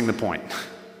are missing the point.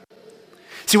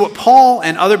 See, what Paul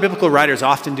and other biblical writers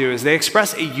often do is they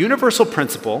express a universal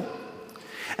principle,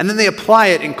 and then they apply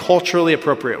it in culturally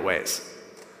appropriate ways.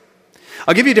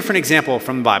 I'll give you a different example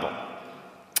from the Bible.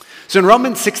 So in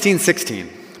Romans 16:16,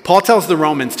 Paul tells the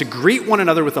Romans to greet one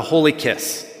another with a holy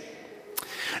kiss.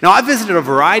 Now, I've visited a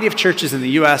variety of churches in the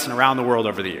U.S. and around the world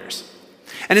over the years.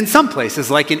 And in some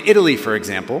places, like in Italy, for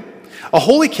example, a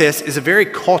holy kiss is a very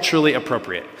culturally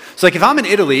appropriate. So like if I'm in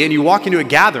Italy and you walk into a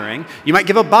gathering, you might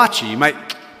give a baci, you might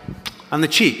on the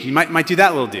cheek, you might do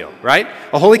that little deal, right?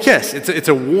 A holy kiss, it's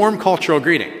a warm cultural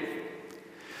greeting.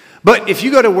 But if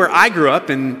you go to where I grew up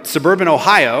in suburban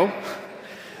Ohio,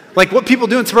 like what people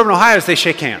do in suburban Ohio is they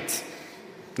shake hands.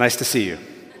 Nice to see you.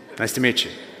 Nice to meet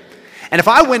you. And if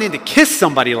I went in to kiss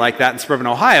somebody like that in suburban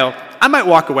Ohio, I might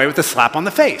walk away with a slap on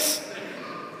the face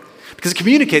because it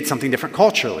communicates something different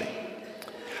culturally.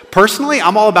 Personally,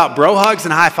 I'm all about bro hugs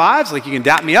and high fives. Like, you can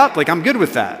dap me up. Like, I'm good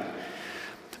with that.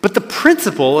 But the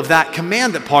principle of that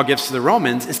command that Paul gives to the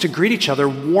Romans is to greet each other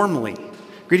warmly.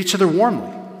 Greet each other warmly.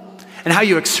 And how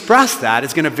you express that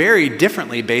is going to vary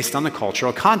differently based on the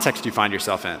cultural context you find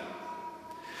yourself in.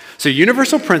 So,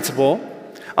 universal principle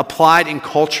applied in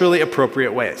culturally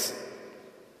appropriate ways.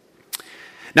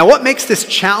 Now, what makes this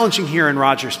challenging here in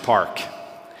Rogers Park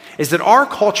is that our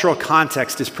cultural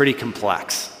context is pretty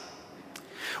complex.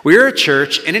 We're a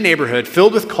church in a neighborhood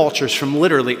filled with cultures from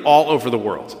literally all over the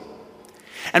world.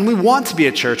 And we want to be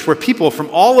a church where people from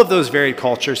all of those varied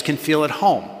cultures can feel at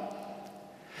home.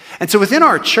 And so within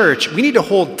our church, we need to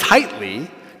hold tightly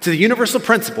to the universal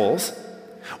principles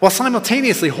while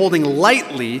simultaneously holding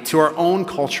lightly to our own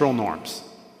cultural norms.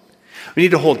 We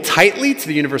need to hold tightly to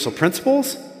the universal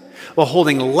principles while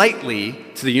holding lightly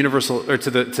to the universal or to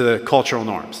the cultural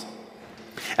norms.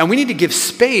 And we need to give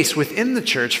space within the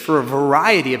church for a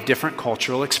variety of different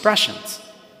cultural expressions.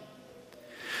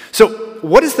 So,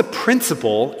 what is the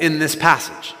principle in this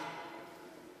passage?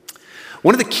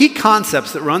 One of the key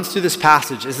concepts that runs through this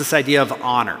passage is this idea of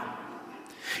honor.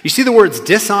 You see the words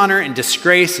dishonor and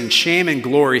disgrace and shame and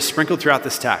glory sprinkled throughout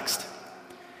this text.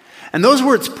 And those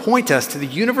words point us to the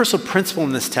universal principle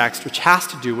in this text, which has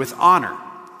to do with honor.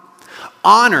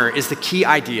 Honor is the key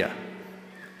idea.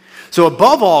 So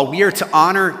above all, we are to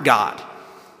honor God.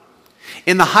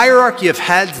 In the hierarchy of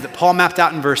heads that Paul mapped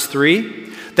out in verse 3,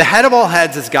 the head of all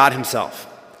heads is God himself.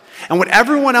 And what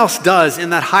everyone else does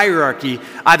in that hierarchy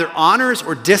either honors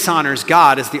or dishonors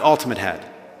God as the ultimate head.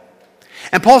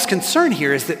 And Paul's concern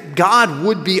here is that God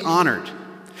would be honored.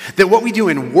 That what we do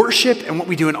in worship and what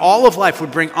we do in all of life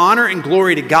would bring honor and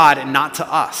glory to God and not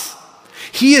to us.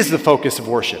 He is the focus of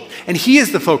worship, and he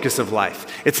is the focus of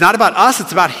life. It's not about us,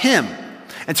 it's about him.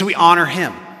 And so we honor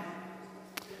him.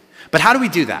 But how do we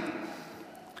do that?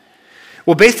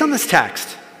 Well, based on this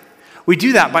text, we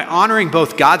do that by honoring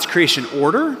both God's creation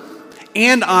order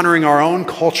and honoring our own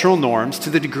cultural norms to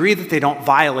the degree that they don't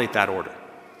violate that order.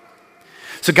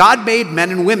 So God made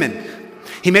men and women.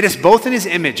 He made us both in his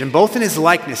image and both in his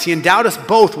likeness. He endowed us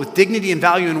both with dignity and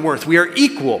value and worth. We are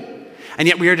equal, and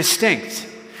yet we are distinct.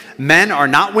 Men are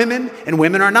not women, and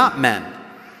women are not men.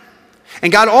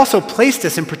 And God also placed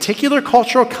us in particular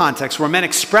cultural contexts where men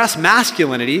express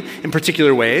masculinity in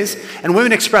particular ways, and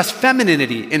women express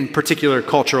femininity in particular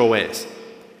cultural ways.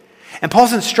 And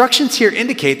Paul's instructions here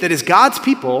indicate that as God's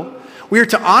people, we are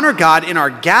to honor God in our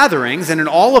gatherings and in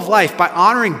all of life by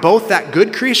honoring both that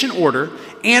good creation order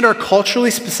and our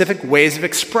culturally specific ways of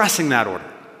expressing that order.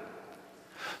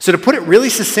 So to put it really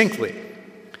succinctly,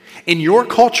 in your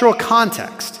cultural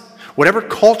context, whatever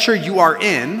culture you are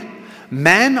in,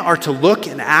 men are to look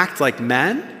and act like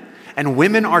men, and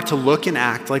women are to look and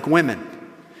act like women.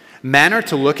 Men are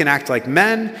to look and act like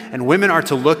men, and women are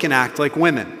to look and act like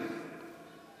women.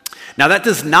 Now, that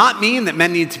does not mean that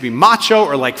men need to be macho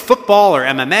or like football or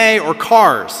MMA or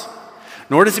cars.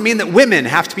 Nor does it mean that women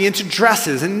have to be into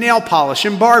dresses and nail polish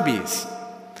and Barbies.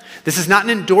 This is not an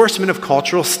endorsement of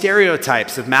cultural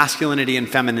stereotypes of masculinity and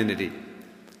femininity.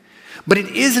 But it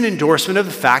is an endorsement of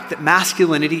the fact that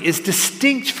masculinity is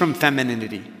distinct from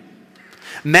femininity.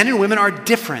 Men and women are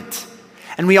different,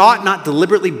 and we ought not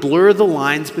deliberately blur the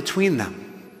lines between them.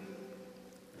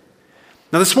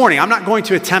 Now this morning, I'm not going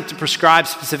to attempt to prescribe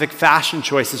specific fashion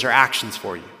choices or actions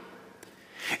for you.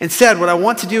 Instead, what I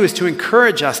want to do is to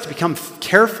encourage us to become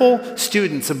careful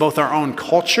students of both our own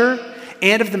culture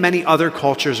and of the many other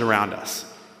cultures around us.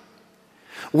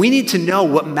 We need to know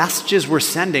what messages we're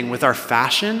sending with our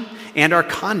fashion and our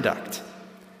conduct.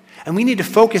 And we need to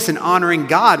focus in honoring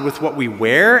God with what we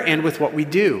wear and with what we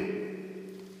do.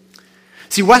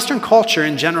 See, Western culture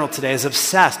in general today is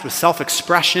obsessed with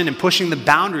self-expression and pushing the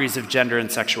boundaries of gender and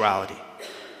sexuality.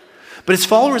 But as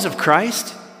followers of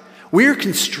Christ, we are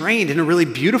constrained in a really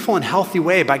beautiful and healthy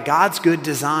way by God's good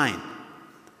design.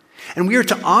 And we are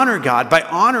to honor God by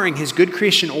honoring his good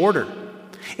creation order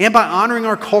and by honoring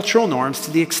our cultural norms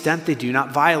to the extent they do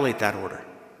not violate that order.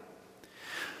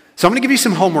 So I'm going to give you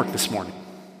some homework this morning,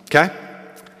 okay?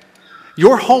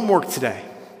 Your homework today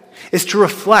is to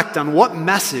reflect on what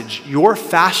message your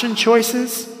fashion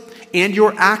choices and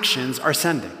your actions are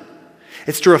sending.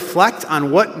 It's to reflect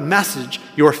on what message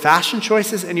your fashion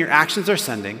choices and your actions are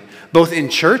sending, both in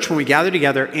church when we gather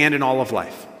together and in all of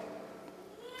life.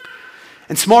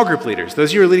 And small group leaders, those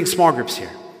of you who are leading small groups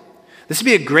here, this would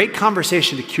be a great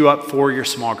conversation to queue up for your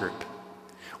small group.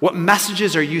 What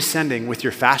messages are you sending with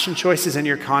your fashion choices and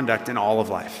your conduct in all of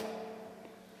life?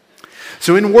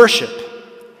 So in worship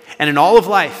and in all of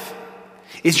life,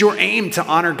 is your aim to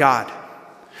honor God?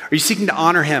 Are you seeking to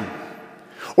honor him?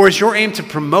 Or is your aim to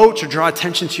promote or draw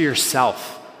attention to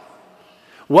yourself?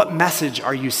 What message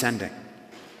are you sending?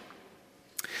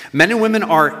 Men and women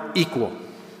are equal.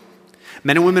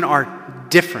 Men and women are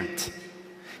different.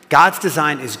 God's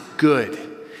design is good,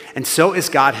 and so is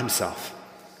God himself.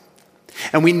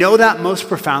 And we know that most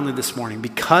profoundly this morning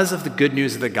because of the good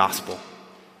news of the gospel.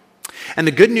 And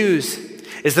the good news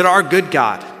is that our good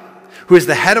God, who is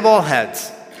the head of all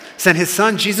heads, sent his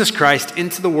son Jesus Christ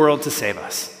into the world to save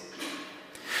us.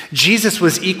 Jesus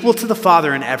was equal to the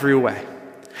Father in every way,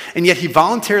 and yet he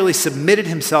voluntarily submitted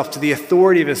himself to the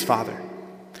authority of his Father.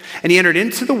 And he entered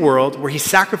into the world where he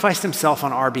sacrificed himself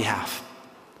on our behalf.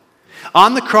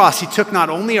 On the cross, he took not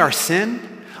only our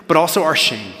sin, but also our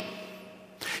shame.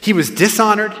 He was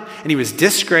dishonored, and he was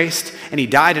disgraced, and he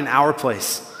died in our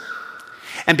place.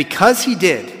 And because he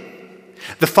did,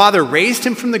 the Father raised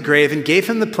him from the grave and gave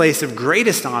him the place of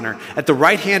greatest honor at the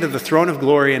right hand of the throne of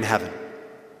glory in heaven.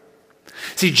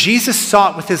 See, Jesus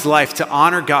sought with his life to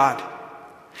honor God,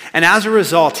 and as a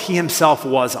result, he himself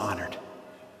was honored.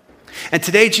 And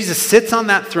today, Jesus sits on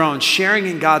that throne, sharing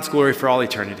in God's glory for all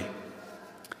eternity.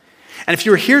 And if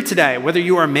you are here today, whether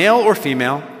you are male or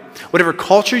female, whatever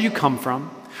culture you come from,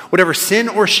 whatever sin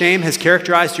or shame has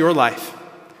characterized your life,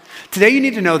 today you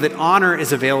need to know that honor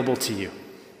is available to you.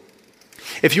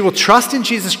 If you will trust in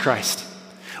Jesus Christ,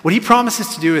 what he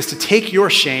promises to do is to take your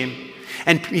shame,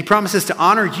 and he promises to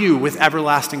honor you with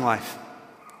everlasting life.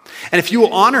 And if you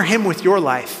will honor him with your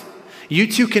life, you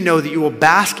too can know that you will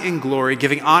bask in glory,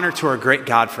 giving honor to our great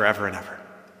God forever and ever.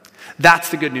 That's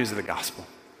the good news of the gospel.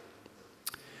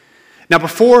 Now,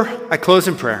 before I close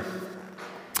in prayer,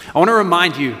 I want to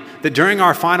remind you that during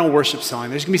our final worship song,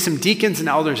 there's going to be some deacons and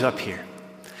elders up here.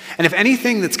 And if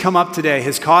anything that's come up today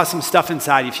has caused some stuff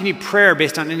inside you, if you need prayer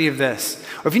based on any of this,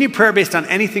 or if you need prayer based on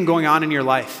anything going on in your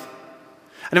life,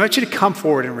 I invite you to come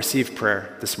forward and receive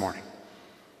prayer this morning.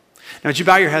 Now, would you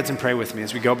bow your heads and pray with me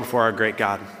as we go before our great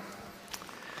God?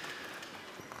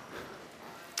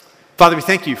 Father, we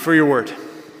thank you for your word.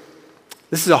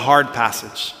 This is a hard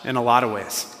passage in a lot of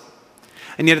ways.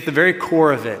 And yet at the very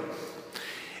core of it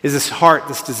is this heart,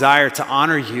 this desire to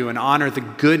honor you and honor the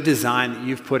good design that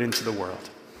you've put into the world.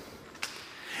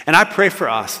 And I pray for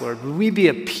us, Lord, would we be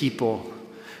a people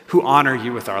who honor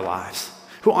you with our lives,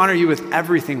 who honor you with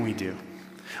everything we do.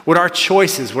 Would our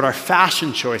choices, would our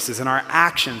fashion choices and our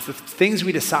actions, the things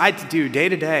we decide to do day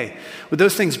to day, would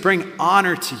those things bring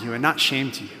honor to you and not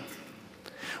shame to you?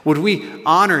 Would we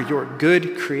honor your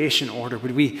good creation order?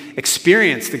 Would we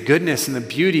experience the goodness and the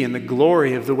beauty and the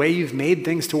glory of the way you've made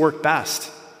things to work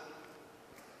best?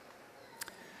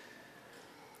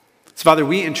 So, Father,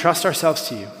 we entrust ourselves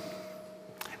to you.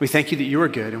 We thank you that you are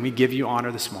good, and we give you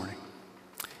honor this morning.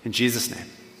 In Jesus' name,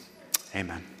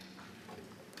 amen.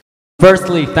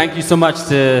 Firstly, thank you so much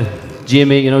to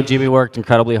Jimmy. You know, Jimmy worked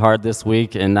incredibly hard this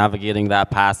week in navigating that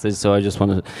passage, so I just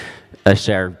want to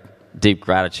share deep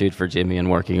gratitude for Jimmy and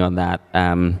working on that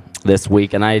this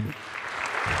week. And I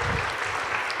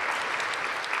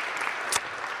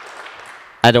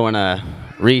don't want to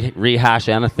rehash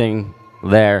anything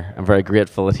there. I'm very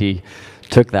grateful that he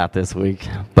took that this week.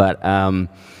 But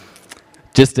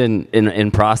just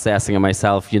in processing it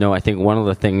myself, you know, I think one of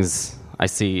the things I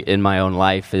see in my own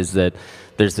life is that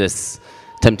there's this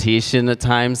temptation at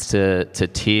times to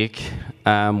take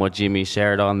what Jimmy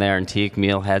shared on there and take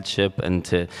meal headship and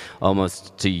to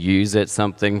almost to use it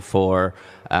something for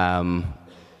my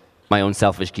own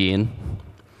selfish gain.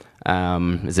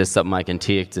 Is this something I can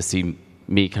take to see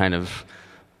me kind of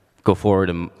go forward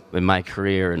in my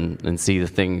career and see the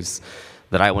things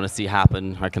that I want to see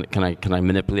happen? Or can I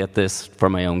manipulate this for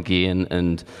my own gain?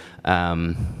 And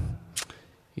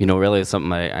you know, really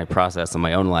something I process in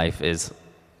my own life is,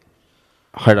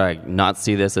 how do I not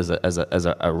see this as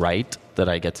a right that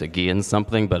I get to gain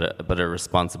something, but a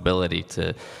responsibility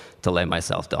to lay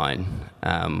myself down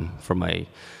for my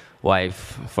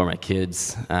wife, for my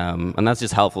kids, and that's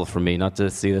just helpful for me, not to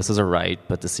see this as a right,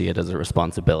 but to see it as a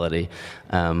responsibility,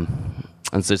 and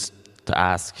so just to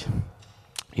ask,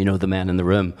 you know, the men in the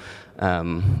room,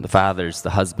 the fathers, the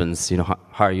husbands, you know,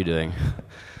 how are you doing?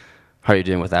 How are you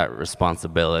doing with that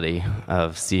responsibility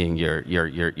of seeing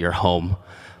your home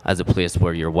as a place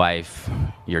where your wife,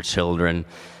 your children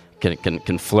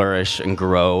can flourish and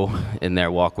grow in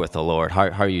their walk with the Lord? How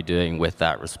are you doing with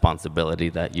that responsibility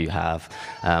that you have?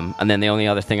 And then the only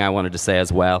other thing I wanted to say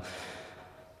as well,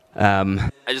 I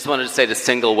just wanted to say to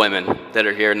single women that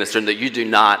are here in this room that you do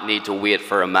not need to wait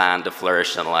for a man to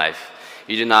flourish in life.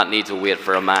 You do not need to wait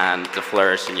for a man to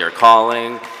flourish in your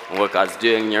calling and what God's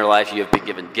doing in your life. You have been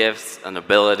given gifts and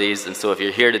abilities. And so if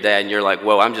you're here today and you're like,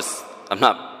 whoa, I'm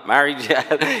not married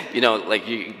yet, you know, like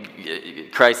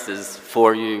Christ is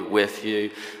for you, with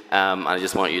you. I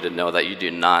just want you to know that you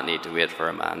do not need to wait for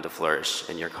a man to flourish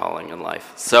in your calling in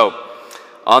life. So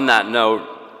on that note,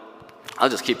 I'll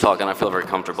just keep talking. I feel very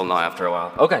comfortable now after a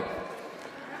while. Okay.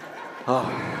 Oh,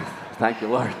 Thank you,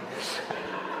 Lord.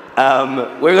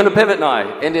 We're going to pivot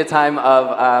now into a time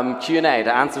of Q&A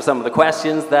to answer some of the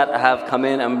questions that have come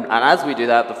in. And as we do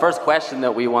that, the first question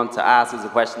that we want to ask is a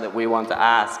question that we want to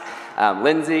ask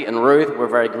Lindsay and Ruth. We're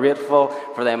very grateful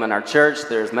for them in our church.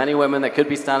 There's many women that could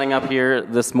be standing up here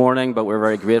this morning, but we're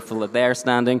very grateful that they're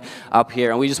standing up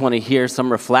here. And we just want to hear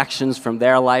some reflections from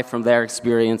their life, from their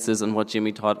experiences, and what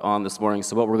Jimmy taught on this morning.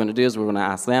 So what we're going to do is we're going to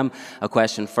ask them a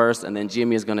question first, and then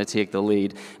Jimmy is going to take the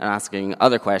lead in asking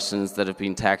other questions that have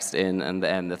been texted in, and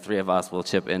then the three of us will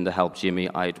chip in to help Jimmy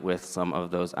out with some of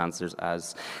those answers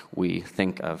as we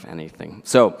think of anything.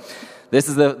 So this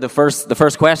is the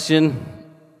first question.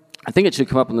 I think it should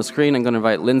come up on the screen. I'm going to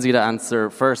invite Lindsay to answer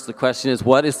first. The question is,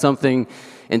 what is something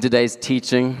in today's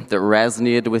teaching that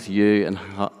resonated with you,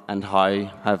 and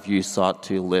how have you sought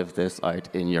to live this out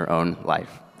in your own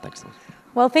life? Thanks.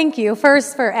 Well, thank you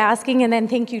first for asking, and then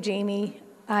thank you, Jamie.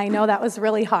 I know that was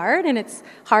really hard, and it's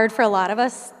hard for a lot of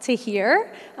us to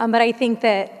hear, but I think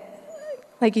that,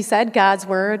 like you said, God's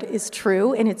word is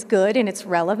true, and it's good, and it's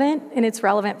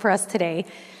relevant for us today.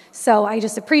 So I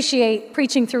just appreciate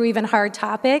preaching through even hard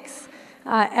topics.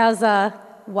 As a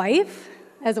wife,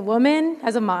 as a woman,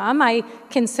 as a mom, I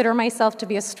consider myself to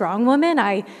be a strong woman.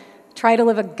 I try to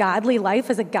live a godly life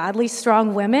as a godly,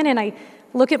 strong woman, and I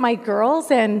look at my girls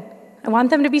and I want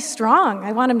them to be strong.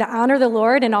 I want them to honor the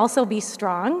Lord and also be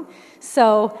strong.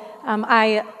 So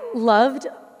I loved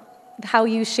how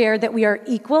you shared that we are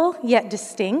equal yet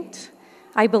distinct.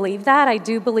 I believe that. I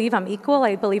do believe I'm equal.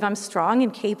 I believe I'm strong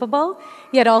and capable,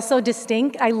 yet also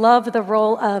distinct. I love the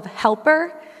role of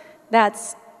helper.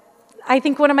 That's, I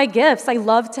think, one of my gifts. I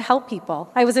love to help people.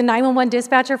 I was a 911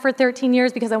 dispatcher for 13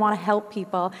 years because I want to help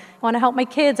people. I want to help my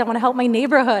kids. I want to help my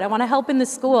neighborhood. I want to help in the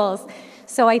schools.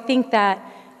 So I think that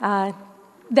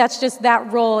that's just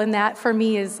that role, and that for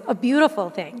me is a beautiful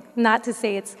thing. Not to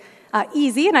say it's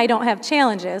easy and I don't have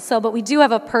challenges. But we do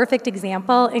have a perfect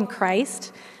example in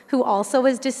Christ, who also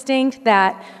is distinct,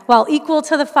 that while equal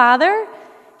to the Father,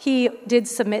 he did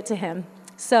submit to him.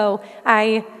 So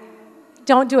I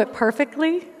don't do it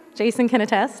perfectly. Jason can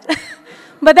attest.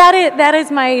 But that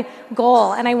is my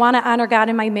goal, and I want to honor God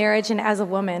in my marriage and as a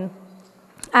woman.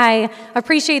 I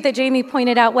appreciate that Jamie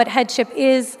pointed out what headship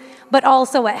is, but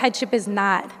also what headship is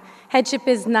not. Headship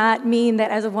does not mean that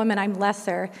as a woman I'm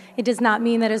lesser. It does not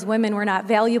mean that as women we're not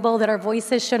valuable, that our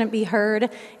voices shouldn't be heard,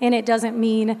 and it doesn't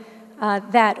mean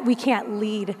that we can't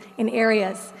lead in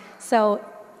areas. So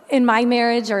in my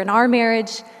marriage or in our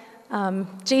marriage,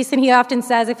 Jason, he often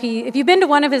says, if you've been to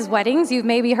one of his weddings, you've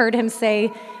maybe heard him say,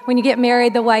 when you get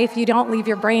married, the wife, you don't leave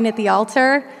your brain at the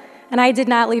altar. And I did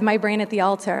not leave my brain at the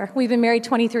altar. We've been married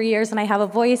 23 years, and I have a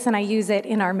voice, and I use it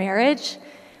in our marriage.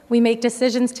 We make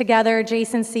decisions together.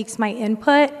 Jason seeks my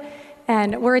input,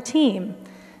 and we're a team.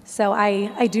 So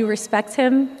I do respect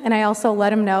him, and I also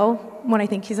let him know when I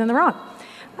think he's in the wrong.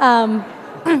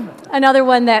 Another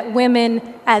one that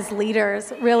women as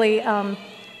leaders really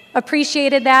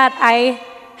appreciated that. I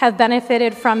have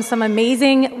benefited from some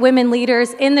amazing women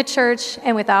leaders in the church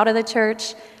and without of the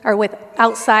church, or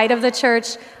outside of the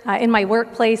church. In my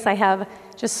workplace, I have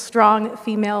just strong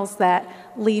females that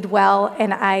lead well,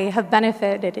 and I have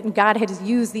benefited, and God has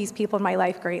used these people in my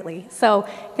life greatly. So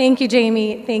thank you,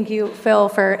 Jamie. Thank you, Phil,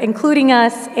 for including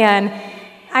us. And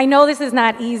I know this is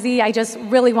not easy. I just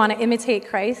really want to imitate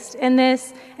Christ in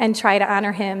this and try to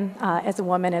honor him as a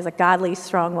woman, as a godly,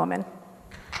 strong woman.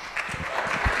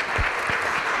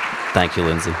 Thank you,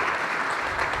 Lindsay.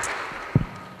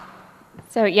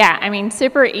 So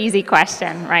super easy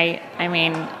question, right?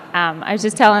 I was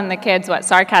just telling the kids what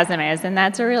sarcasm is, and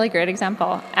that's a really great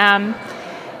example.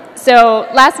 So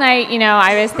last night,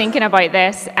 I was thinking about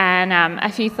this, and a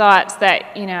few thoughts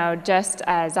that, just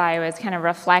as I was kind of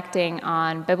reflecting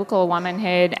on biblical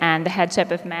womanhood and the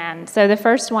headship of men. So the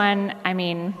first one,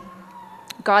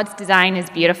 God's design is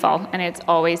beautiful, and it's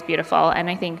always beautiful, and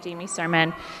I think Jamie's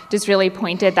sermon just really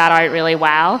pointed that out really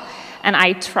well, and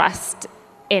I trust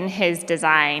in his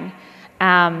design.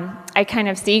 I kind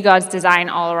of see God's design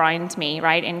all around me,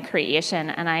 right, in creation,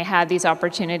 and I have these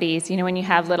opportunities, when you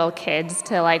have little kids,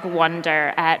 to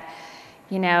wonder at,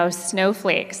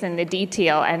 snowflakes and the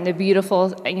detail and the beautiful,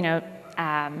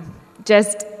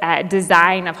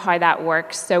 design of how that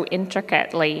works so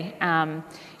intricately.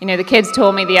 The kids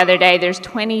told me the other day there's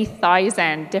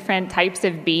 20,000 different types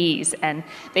of bees, and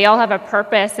they all have a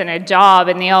purpose and a job,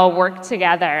 and they all work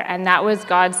together, and that was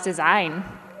God's design.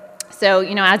 So,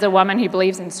 as a woman who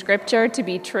believes in Scripture to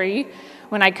be true,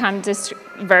 when I come to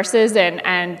verses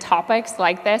and topics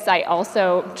like this, I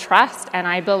also trust and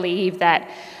I believe that,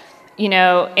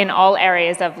 in all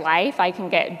areas of life, I can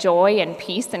get joy and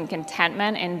peace and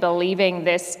contentment in believing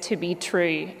this to be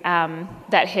true,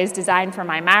 that his design for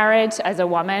my marriage as a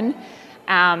woman,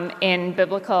 in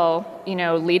biblical,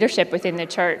 leadership within the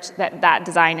church, that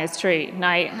design is true.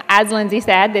 Now, as Lindsay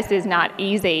said, this is not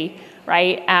easy,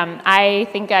 right? I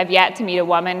think I've yet to meet a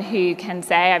woman who can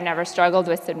say, I've never struggled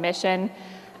with submission,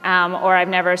 or I've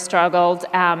never struggled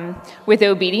with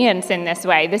obedience in this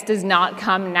way. This does not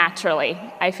come naturally.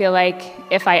 I feel like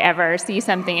if I ever see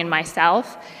something in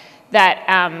myself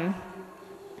that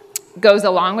goes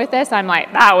along with this, I'm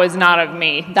like, that was not of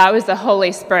me. That was the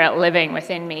Holy Spirit living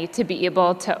within me to be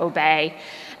able to obey.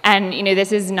 And,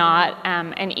 this is not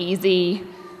an easy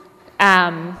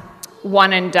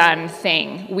one and done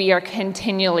thing. We are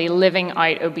continually living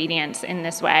out obedience in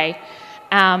this way.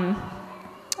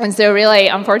 And so really,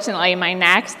 unfortunately, my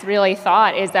next really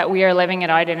thought is that we are living it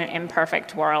out in an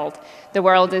imperfect world. The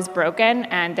world is broken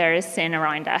and there is sin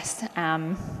around us.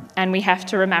 And we have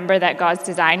to remember that God's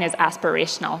design is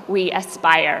aspirational. We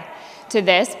aspire to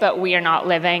this, but we are not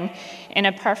living in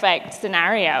a perfect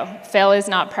scenario. Phil is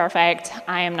not perfect.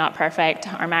 I am not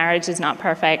perfect. Our marriage is not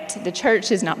perfect. The church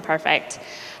is not perfect.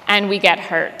 And we get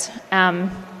hurt.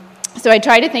 So I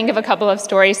try to think of a couple of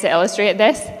stories to illustrate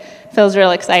this. Phil's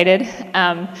real excited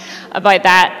about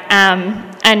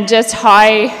that, and just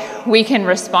how we can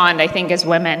respond, I think, as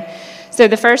women. So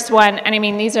the first one, and I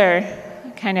mean, these are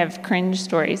kind of cringe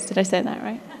stories. Did I say that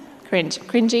right?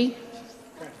 Cringy?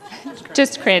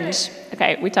 Just cringe.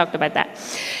 Okay, we talked about that.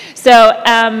 So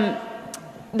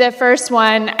the first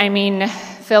one, I mean,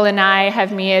 Phil and I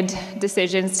have made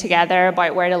decisions together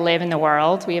about where to live in the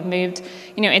world. We have moved,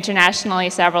 internationally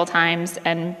several times,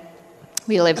 and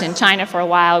we lived in China for a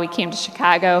while. We came to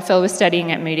Chicago. Phil was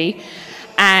studying at Moody.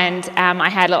 And I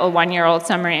had a little 1-year-old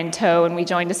Summer in tow, and we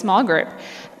joined a small group.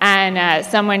 And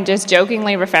someone just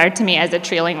jokingly referred to me as a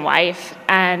trailing wife.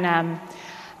 And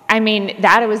I mean,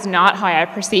 that was not how I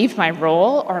perceived my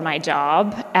role or my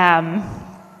job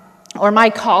or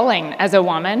my calling as a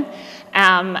woman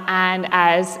and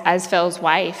as Phil's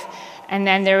wife. And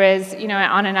then there was,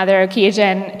 on another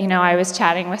occasion, I was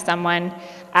chatting with someone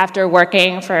after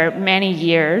working for many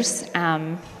years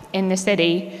in the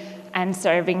city and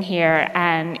serving here,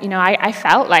 and I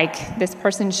felt like this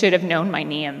person should have known my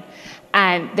name.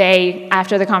 And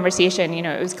after the conversation,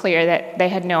 it was clear that they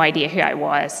had no idea who I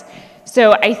was.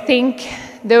 So I think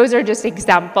those are just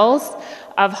examples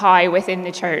of how within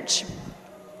the church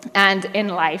and in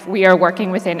life we are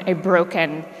working within a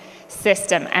broken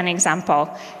system and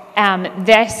example.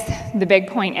 The big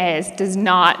point does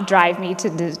not drive me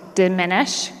to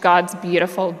diminish God's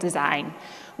beautiful design,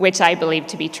 which I believe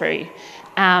to be true.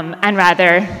 And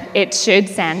rather, it should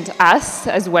send us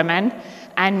as women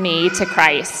and me to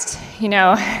Christ.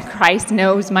 Christ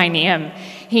knows my name.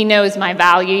 He knows my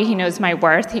value. He knows my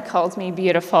worth. He calls me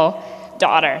beautiful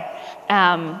daughter.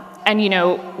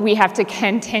 And we have to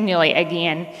continually,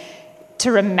 again,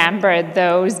 to remember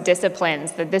those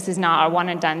disciplines, that this is not a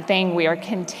one-and-done thing. We are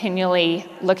continually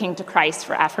looking to Christ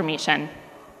for affirmation,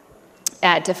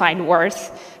 to find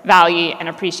worth, value, and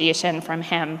appreciation from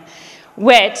him.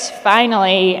 Which,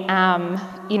 finally,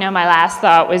 my last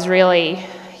thought was really,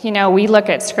 we look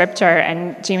at Scripture,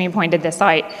 and Jamie pointed this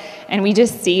out, and we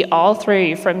just see all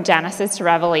through, from Genesis to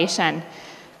Revelation,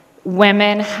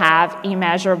 women have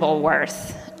immeasurable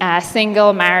worth.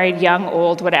 Single, married, young,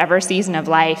 old, whatever season of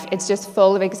life, it's just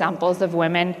full of examples of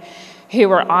women who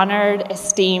were honored,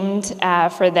 esteemed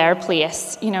for their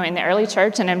place, in the early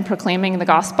church and in proclaiming the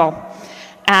gospel.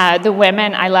 The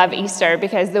women, I love Easter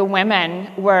because the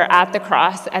women were at the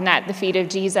cross and at the feet of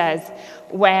Jesus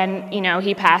when,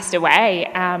 he passed away.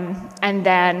 And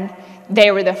then they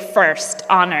were the first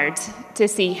honored to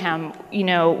see him,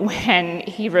 when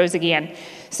he rose again.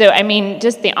 So,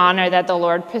 just the honor that the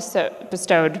Lord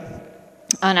bestowed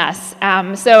on us.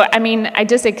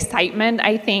 Just excitement,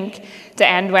 I think, to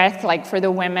end with, for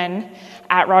the women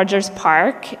at Rogers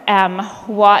Park.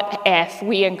 What if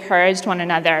we encouraged one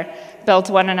another, built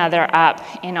one another up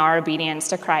in our obedience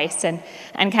to Christ and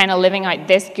kind of living out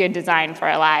this good design for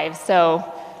our lives? So,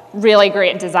 really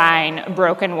great design,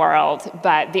 broken world,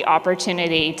 but the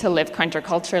opportunity to live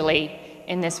counterculturally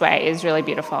in this way is really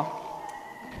beautiful.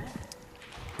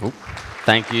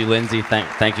 Thank you, Lindsay.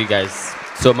 Thank you guys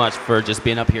so much for just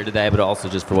being up here today, but also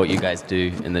just for what you guys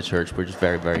do in the church. We're just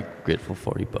very, very grateful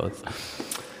for you both.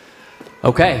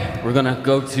 Okay, we're going to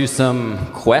go to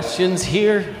some questions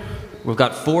here. We've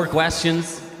got 4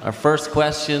 questions. Our first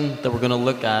question that we're going to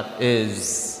look at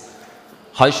is,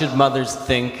 how should mothers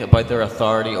think about their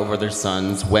authority over their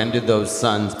sons? When do those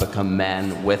sons become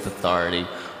men with authority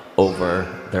over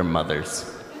their mothers?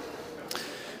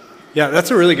 Yeah,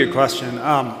 that's a really good question.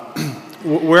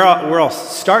 Where I'll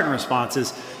start in response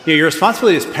is, your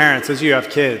responsibility as parents, as you have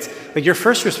kids, like your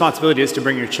first responsibility is to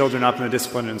bring your children up in the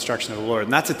discipline and instruction of the Lord,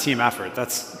 and that's a team effort.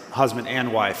 That's husband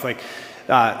and wife. Like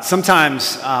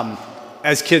sometimes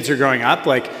as kids are growing up,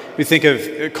 like we think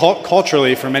of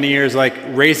culturally for many years, like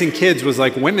raising kids was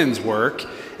like women's work,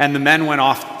 and the men went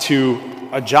off to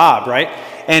a job, right?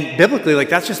 And biblically, like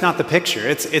that's just not the picture.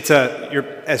 You're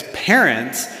as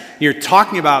parents, you're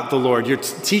talking about the Lord. You're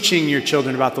teaching your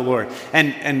children about the Lord.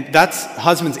 And that's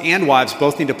husbands and wives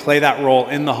both need to play that role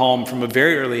in the home from a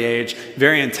very early age,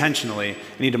 very intentionally.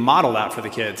 They need to model that for the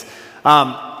kids.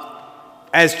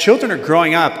 As children are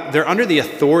growing up, they're under the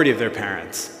authority of their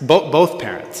parents, both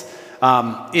parents.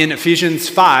 In Ephesians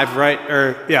 5,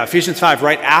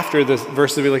 right after the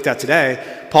verse that we looked at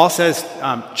today, Paul says,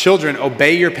 children,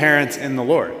 obey your parents in the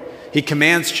Lord. He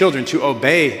commands children to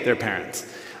obey their parents.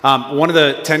 One of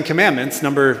the 10 commandments,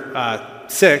 number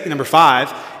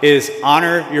 5, is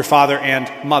honor your father and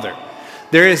mother.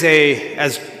 There is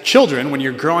as children, when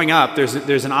you're growing up,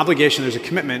 there's an obligation, there's a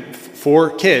commitment for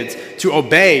kids to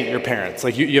obey your parents.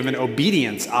 Like you have an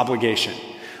obedience obligation.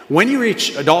 When you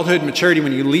reach adulthood, maturity,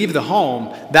 when you leave the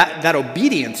home, that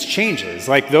obedience changes.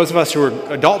 Like those of us who are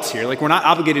adults here, like we're not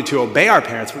obligated to obey our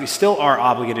parents, but we still are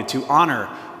obligated to honor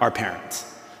our parents,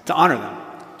 to honor them,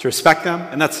 to respect them,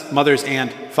 and that's mothers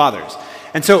and fathers.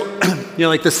 And so,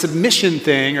 like the submission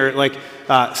thing, or like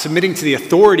submitting to the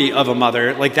authority of a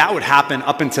mother, like that would happen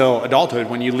up until adulthood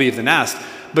when you leave the nest.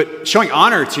 But showing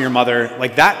honor to your mother,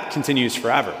 like that continues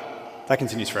forever. That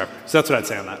continues forever. So that's what I'd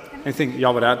say on that. Anything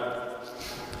y'all would add?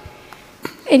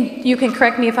 And you can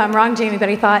correct me if I'm wrong, Jamie, but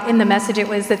I thought in the message it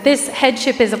was that this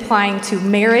headship is applying to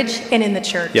marriage and in the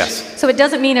church. Yes. So it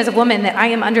doesn't mean as a woman that I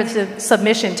am under the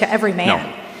submission to every man.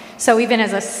 No. So even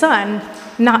as a son,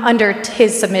 not under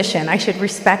his submission, I should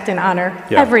respect and honor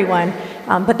everyone,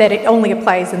 but that it only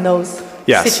applies in those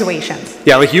situations.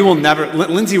 Yeah, like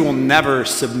Lindsay will never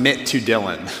submit to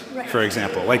Dylan, for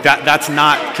example. Like that's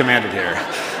not commanded here.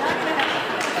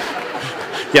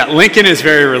 Yeah, Lincoln is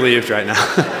very relieved right now.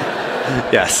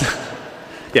 Yes.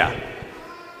 Yeah.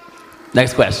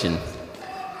 Next question.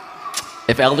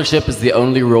 If eldership is the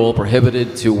only role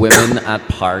prohibited to women at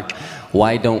Park,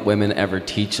 why don't women ever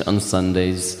teach on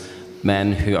Sundays?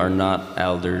 Men who are not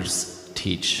elders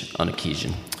teach on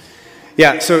occasion.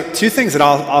 Yeah, so two things that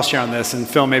I'll share on this, and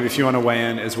Phil, maybe if you want to weigh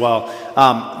in as well.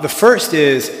 The first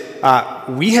is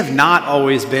we have not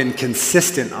always been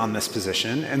consistent on this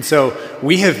position, and so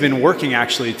we have been working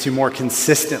actually to more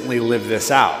consistently live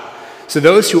this out. So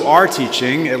those who are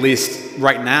teaching, at least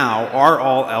right now, are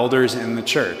all elders in the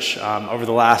church. Over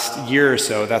the last year or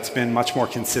so, that's been much more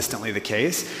consistently the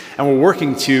case. And we're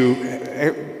working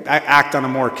to act on a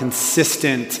more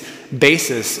consistent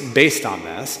basis based on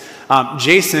this.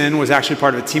 Jason was actually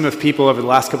part of a team of people over the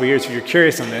last couple of years, if you're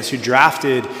curious on this, who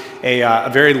drafted a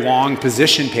very long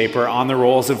position paper on the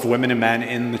roles of women and men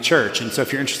in the church. And so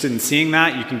if you're interested in seeing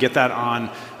that, you can get that on,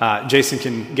 Jason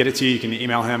can get it to you, you can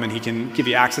email him and he can give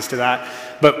you access to that.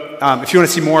 But if you want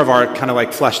to see more of our kind of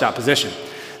like fleshed out position.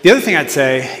 The other thing I'd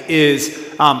say is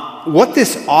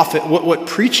what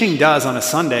preaching does on a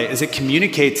Sunday is it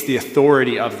communicates the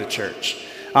authority of the church.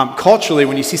 Culturally,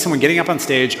 when you see someone getting up on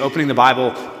stage, opening the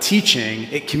Bible, teaching,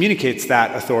 it communicates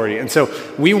that authority. And so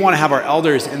we want to have our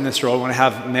elders in this role, we want to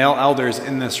have male elders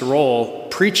in this role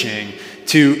preaching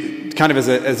to kind of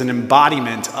as an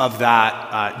embodiment of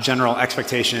that general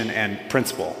expectation and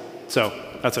principle. So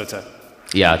that's what I'd say.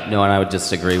 Yeah, no, and I would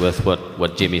just agree with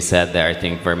what Jimmy said there. I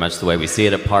think very much the way we see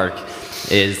it at Park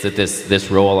is that this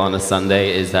role on a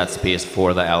Sunday is that space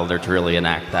for the elder to really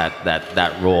enact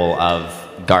that role of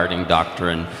guarding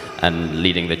doctrine and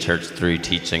leading the church through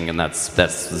teaching, and that's the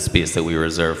space that we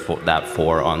reserve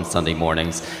for on Sunday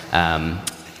mornings.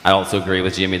 I also agree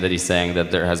with Jimmy that he's saying that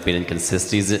there has been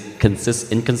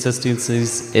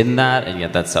inconsistencies in that, and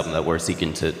yet that's something that we're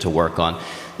seeking to work on.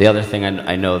 The other thing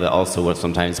I know that also what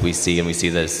sometimes we see, and we see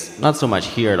this not so much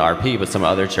here at RP, but some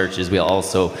other churches, we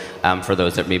also, for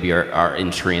those that maybe are in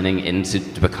training into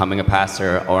becoming a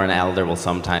pastor or an elder, will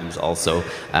sometimes also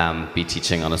be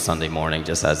teaching on a Sunday morning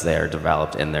just as they are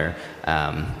developed in their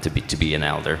to be an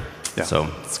elder. Yeah. So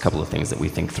it's a couple of things that we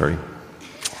think through.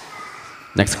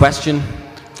 Next question.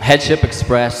 Headship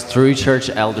expressed through church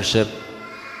eldership.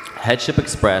 Headship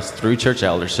expressed through church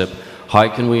eldership. How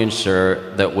can we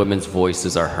ensure that women's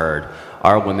voices are heard?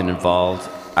 Are women involved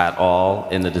at all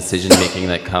in the decision-making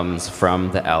that comes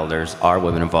from the elders? Are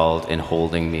women involved in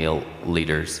holding male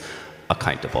leaders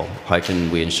accountable? How can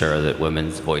we ensure that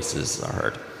women's voices are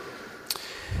heard?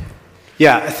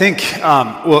 Yeah, I think,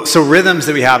 so rhythms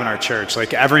that we have in our church,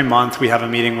 like every month we have a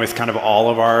meeting with kind of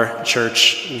all of our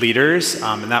church leaders,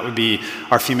 and that would be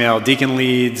our female deacon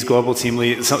leads, global team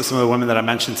leads, some of the women that I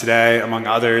mentioned today, among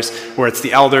others, where it's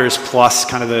the elders plus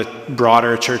kind of the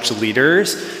broader church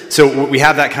leaders. So we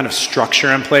have that kind of structure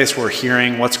in place. We're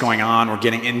hearing what's going on, we're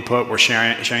getting input, we're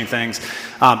sharing things.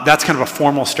 That's kind of a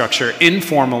formal structure.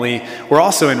 Informally, we're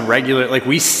also in regular, like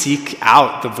we seek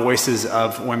out the voices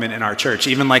of women in our church,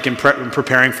 even like in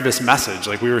preparing for this message,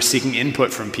 like we were seeking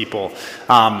input from people.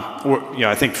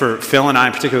 I think for Phil and I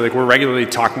in particular, like we're regularly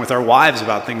talking with our wives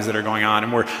about things that are going on,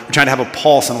 and we're trying to have a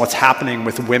pulse on what's happening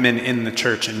with women in the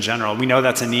church in general. We know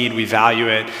that's a need, we value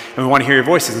it, and we want to hear your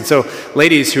voices. And so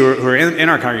ladies who are in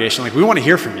our congregation, like we want to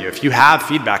hear from you. If you have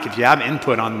feedback, if you have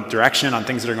input on direction, on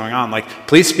things that are going on, like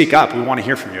please speak up. We want to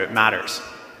hear from you. It matters.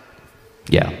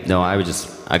 Yeah, no, I would just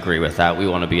agree with that. We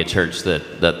want to be a church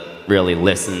that really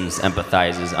listens,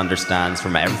 empathizes, understands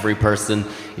from every person,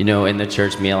 in the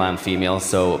church, male and female.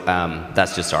 So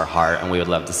that's just our heart, and we would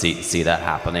love to see that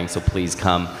happening. So please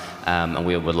come, and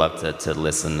we would love to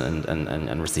listen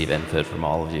and receive input from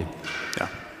all of you. Yeah.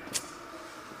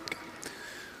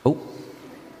 Oh.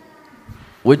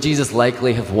 Would Jesus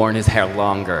likely have worn his hair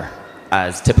longer,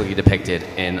 as typically depicted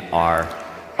in our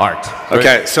art?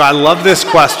 Okay, so I love this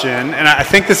question, and I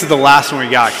think this is the last one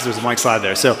we got because there's a blank slide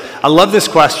there. So I love this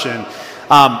question.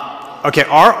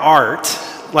 Our art,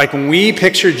 like when we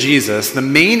picture Jesus, the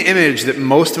main image that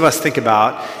most of us think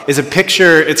about is a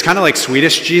picture, it's kind of like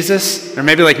Swedish Jesus, or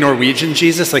maybe like Norwegian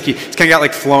Jesus. Like he's kind of got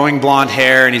like flowing blonde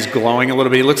hair, and he's glowing a little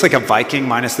bit. He looks like a Viking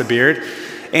minus the beard.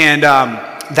 And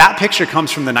that picture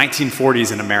comes from the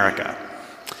 1940s in America.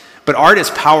 But art is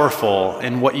powerful,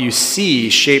 and what you see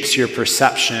shapes your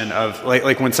perception of,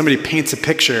 like when somebody paints a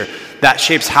picture, that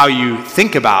shapes how you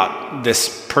think about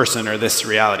this person or this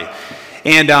reality.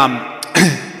 And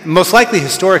most likely,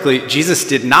 historically, Jesus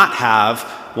did not have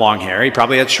long hair. He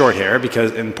probably had short hair,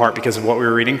 in part because of what we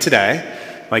were reading today,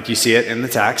 like you see it in the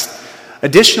text.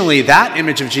 Additionally, that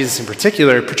image of Jesus in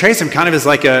particular portrays him kind of as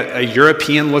like a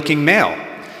European-looking male.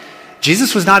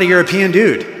 Jesus was not a European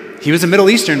dude. He was a Middle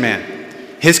Eastern man.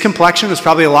 His complexion was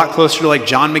probably a lot closer to like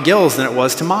John McGill's than it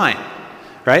was to mine,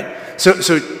 right? So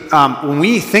when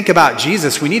we think about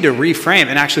Jesus, we need to reframe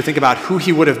and actually think about who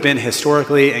he would have been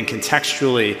historically and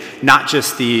contextually, not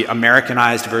just the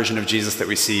Americanized version of Jesus that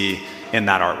we see in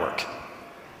that artwork.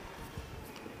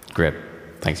 Great.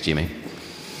 Thanks, Jimmy.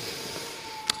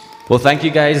 Well, thank you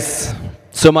guys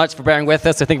so much for bearing with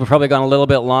us. I think we've probably gone a little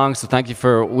bit long, so thank you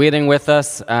for waiting with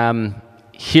us.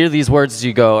 Hear these words as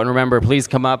you go. And remember, please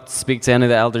come up, speak to any of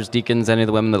the elders, deacons, any of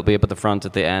the women that will be up at the front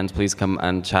at the end. Please come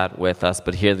and chat with us.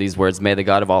 But hear these words. May the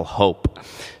God of all hope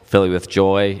fill you with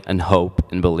joy and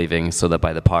hope in believing, so that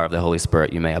by the power of the Holy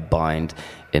Spirit you may abound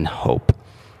in hope.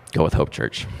 Go with hope,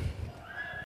 church.